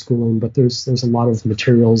homeschooling, but there's a lot of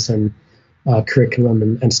materials and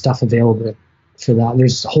curriculum and stuff available for that.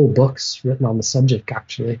 There's whole books written on the subject,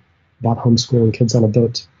 actually, about homeschooling kids on a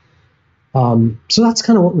boat. So that's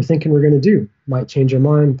kind of what we're thinking we're going to do. Might change our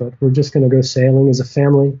mind, but we're just going to go sailing as a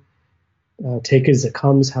family, take it as it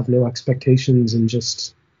comes, have no expectations, and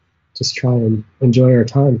just try and enjoy our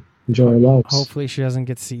time, enjoy our lives. Hopefully she doesn't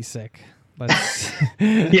get seasick.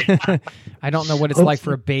 I don't know what it's like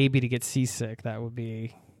for a baby to get seasick.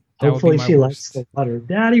 Hopefully she likes the water.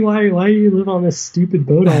 Daddy, why do you live on this stupid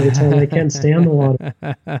boat all the time? I can't stand the water.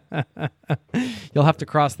 You'll have to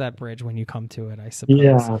cross that bridge when you come to it, I suppose.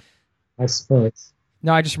 Yeah, I suppose.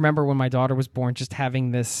 No, I just remember when my daughter was born, just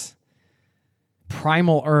having this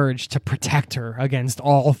primal urge to protect her against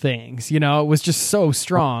all things. It was just so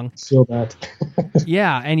strong. I feel that.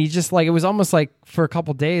 Yeah, and you just it was almost like for a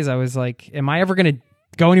couple days I was like, am I ever going to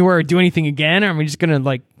go anywhere or do anything again? Or am I just going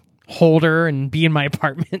to hold her and be in my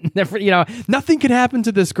apartment? Never, nothing could happen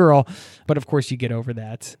to this girl. But of course you get over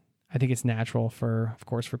that. I think it's natural for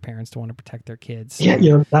parents to want to protect their kids.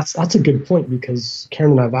 Yeah, that's a good point because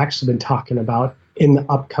Karen and I have actually been talking about in the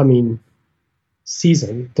upcoming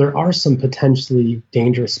season, there are some potentially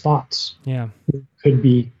dangerous spots. Yeah. It could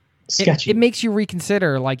be sketchy. It makes you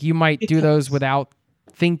reconsider, you might do those without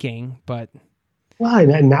thinking, but... Well,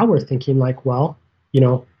 and now we're thinking I'm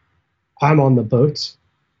on the boat.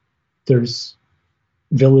 There's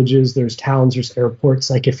villages, there's towns, there's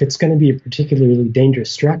airports. If it's going to be a particularly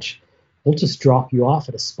dangerous stretch, we'll just drop you off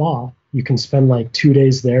at a spa. You can spend 2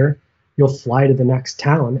 days there. You'll fly to the next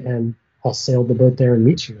town and I'll sail the boat there and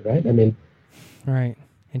meet you, right? I mean... Right.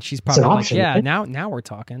 And she's probably option, right? now we're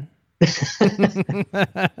talking.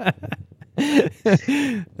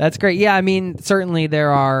 That's great. Yeah, I mean, certainly there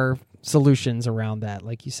are solutions around that,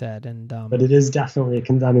 like you said. But it is definitely,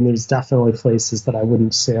 there's definitely places that I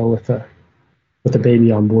wouldn't sail with a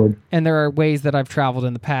baby on board. And there are ways that I've traveled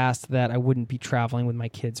in the past that I wouldn't be traveling with my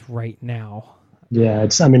kids right now. Yeah,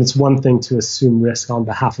 it's one thing to assume risk on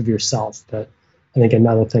behalf of yourself, but I think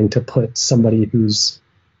another thing to put somebody who's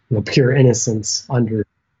pure innocence under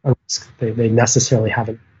a risk they necessarily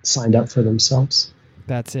haven't signed up for themselves.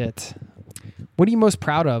 That's it. What are you most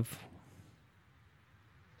proud of?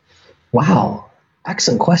 Wow.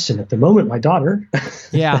 Excellent question. At the moment, my daughter.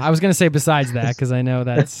 Yeah, I was going to say besides that, because I know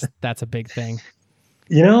that's a big thing.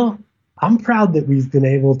 I'm proud that we've been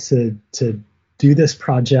able to do this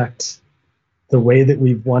project the way that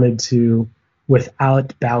we've wanted to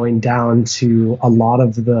without bowing down to a lot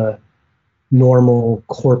of the normal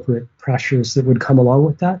corporate pressures that would come along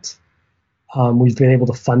with that. We've been able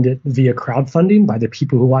to fund it via crowdfunding by the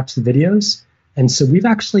people who watch the videos. And so we've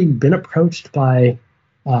actually been approached by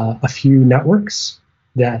a few networks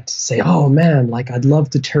that say, oh man, like I'd love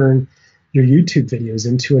to turn your YouTube videos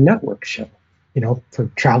into a network show, for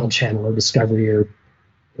Travel Channel or Discovery or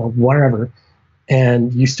whatever.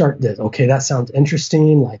 And you start this, okay, that sounds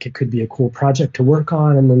interesting. Like it could be a cool project to work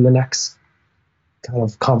on. And then the next kind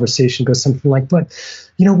of conversation goes something like, but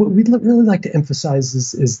what we'd really like to emphasize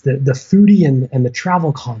is the foodie and the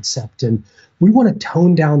travel concept. And we want to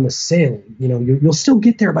tone down the sailing. You'll still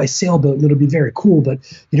get there by sailboat and it'll be very cool, but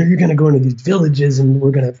you're going to go into these villages and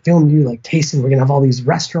we're going to film you like tasting. We're going to have all these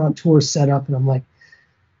restaurant tours set up. And I'm like,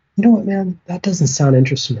 you know what, man, that doesn't sound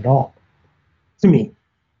interesting at all to me.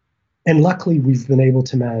 And luckily we've been able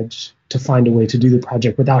to manage to find a way to do the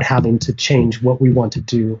project without having to change what we want to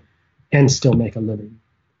do and still make a living.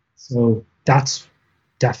 So that's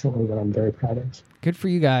definitely what I'm very proud of. Good for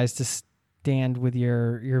you guys to stand with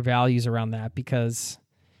your values around that, because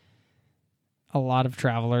a lot of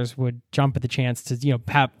travelers would jump at the chance to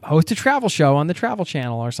host a travel show on the Travel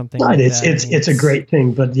Channel or something. Right. Like that. It's a great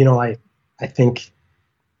thing, but I think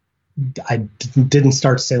I didn't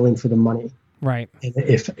start sailing for the money. Right. And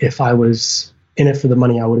if I was in it for the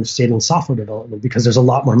money, I would have stayed in software development, because there's a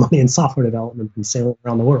lot more money in software development than sailing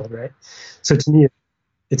around the world, right? So to me,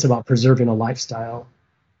 it's about preserving a lifestyle.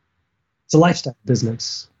 It's a lifestyle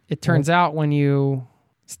business. It turns out when you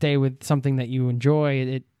stay with something that you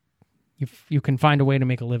enjoy, you can find a way to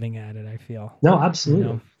make a living at it, I feel. No,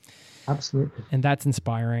 absolutely. Absolutely. And that's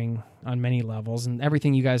inspiring on many levels. And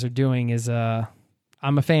everything you guys are doing is, I'm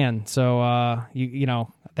a fan. So,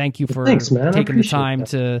 thank you for taking the time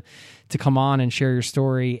to come on and share your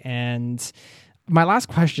story. And my last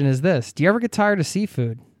question is this: do you ever get tired of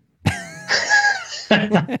seafood?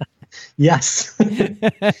 Yes.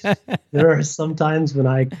 There are some times when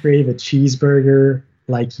I crave a cheeseburger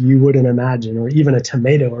like you wouldn't imagine, or even a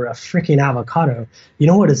tomato or a freaking avocado. You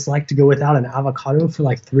know what it's like to go without an avocado for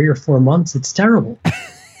like 3 or 4 months? It's terrible.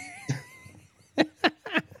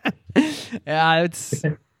 Yeah,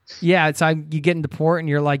 it's like you get into port and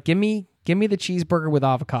you're like, give me the cheeseburger with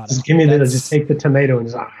avocado. Just give me just take the tomato and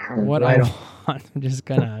just what I want. I'm just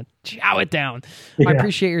gonna chow it down. Yeah. I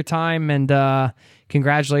appreciate your time, and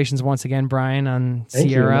congratulations once again, Brian, on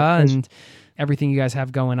Sierra and everything you guys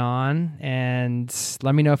have going on. And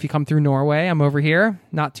let me know if you come through Norway. I'm over here,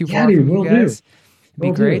 not too far from you guys. It'd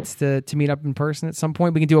be great to meet up in person at some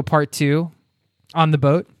point. We can do a part 2 on the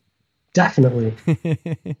boat. Definitely.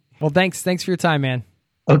 Well, thanks for your time, man.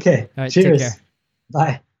 Okay. All right, cheers. Take care.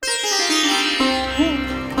 Bye.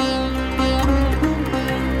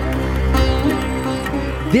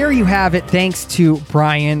 There you have it. Thanks to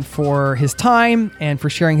Brian for his time and for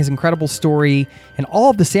sharing his incredible story and all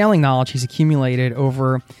of the sailing knowledge he's accumulated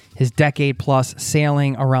over his decade-plus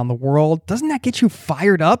sailing around the world. Doesn't that get you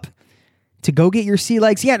fired up to go get your sea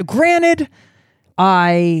legs? Yeah, granted,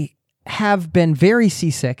 I have been very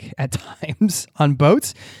seasick at times on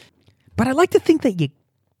boats, but I like to think that you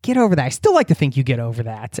get over that. I still like to think you get over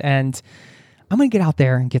that. And I'm going to get out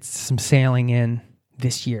there and get some sailing in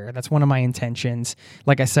this year. That's one of my intentions.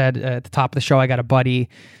 Like I said at the top of the show, I got a buddy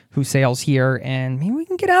who sails here, and maybe we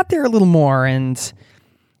can get out there a little more and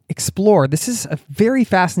explore. This is a very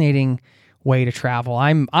fascinating way to travel.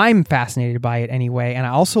 I'm fascinated by it anyway, and I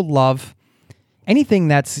also love anything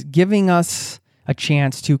that's giving us a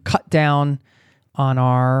chance to cut down on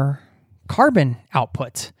our carbon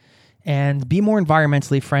output and be more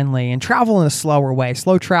environmentally friendly and travel in a slower way.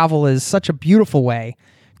 Slow travel is such a beautiful way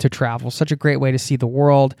to travel, such a great way to see the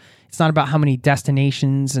world. It's not about how many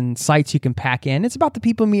destinations and sites you can pack in. It's about the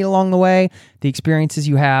people you meet along the way, the experiences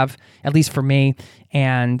you have, at least for me.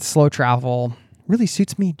 And slow travel really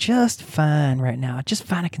suits me just fine right now. I just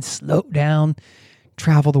find I can slow down,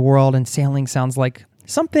 travel the world, and sailing sounds like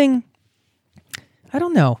something, I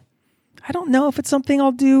don't know. I don't know if it's something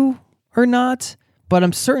I'll do or not, but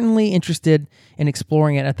I'm certainly interested in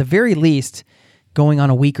exploring it. At the very least, going on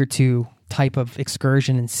a week or two type of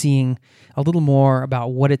excursion and seeing a little more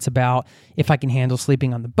about what it's about, if I can handle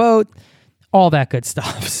sleeping on the boat, all that good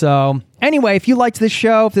stuff. So anyway, if you liked this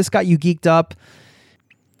show, if this got you geeked up,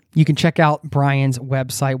 you can check out Brian's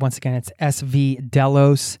website. Once again, it's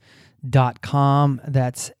svdelos.com.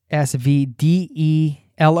 That's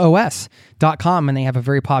SVDELOS.com. And they have a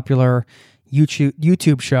very popular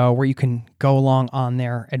YouTube show where you can go along on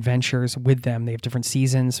their adventures with them. They have different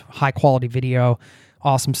seasons, high quality video,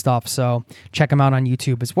 awesome stuff. So check them out on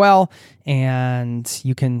YouTube as well. And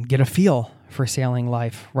you can get a feel for sailing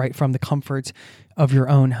life right from the comfort of your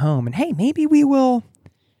own home. And hey, maybe we will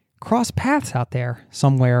cross paths out there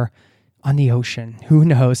somewhere on the ocean. Who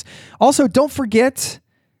knows? Also, don't forget,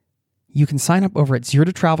 you can sign up over at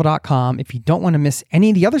zerototravel.com if you don't want to miss any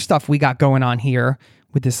of the other stuff we got going on here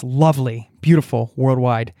with this lovely, beautiful,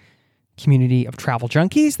 worldwide community of travel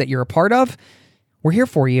junkies that you're a part of. We're here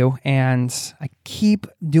for you, and I keep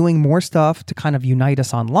doing more stuff to kind of unite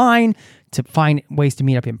us online, to find ways to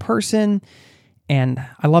meet up in person, and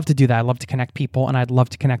I love to do that. I love to connect people, and I'd love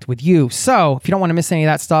to connect with you. So if you don't want to miss any of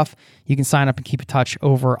that stuff, you can sign up and keep in touch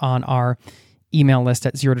over on our email list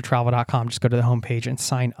at zerototravel.com. Just go to the homepage and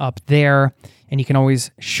sign up there, and you can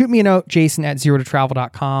always shoot me a note,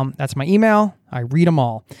 jason@zerototravel.com. That's my email. I read them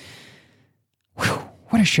all. Whew,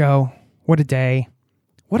 what a show. What a day.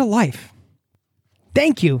 What a life.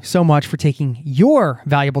 Thank you so much for taking your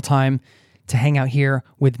valuable time to hang out here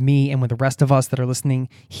with me and with the rest of us that are listening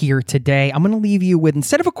here today. I'm going to leave you with,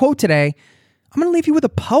 instead of a quote today, I'm going to leave you with a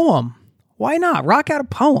poem. Why not? Rock out a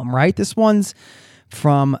poem, right? This one's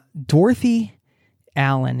from Dorothy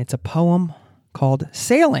Allen. It's a poem called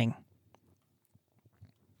Sailing.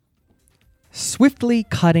 Swiftly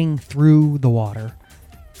cutting through the water,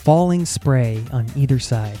 falling spray on either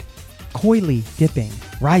side, coyly dipping,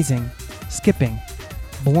 rising, skipping,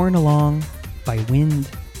 borne along by wind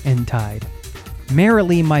and tide.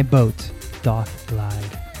 Merrily my boat doth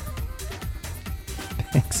glide.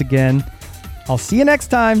 Thanks again. I'll see you next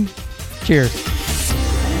time. Cheers.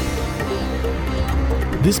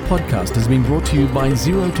 This podcast has been brought to you by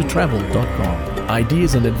zerototravel.com.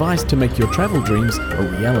 Ideas and advice to make your travel dreams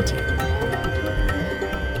a reality.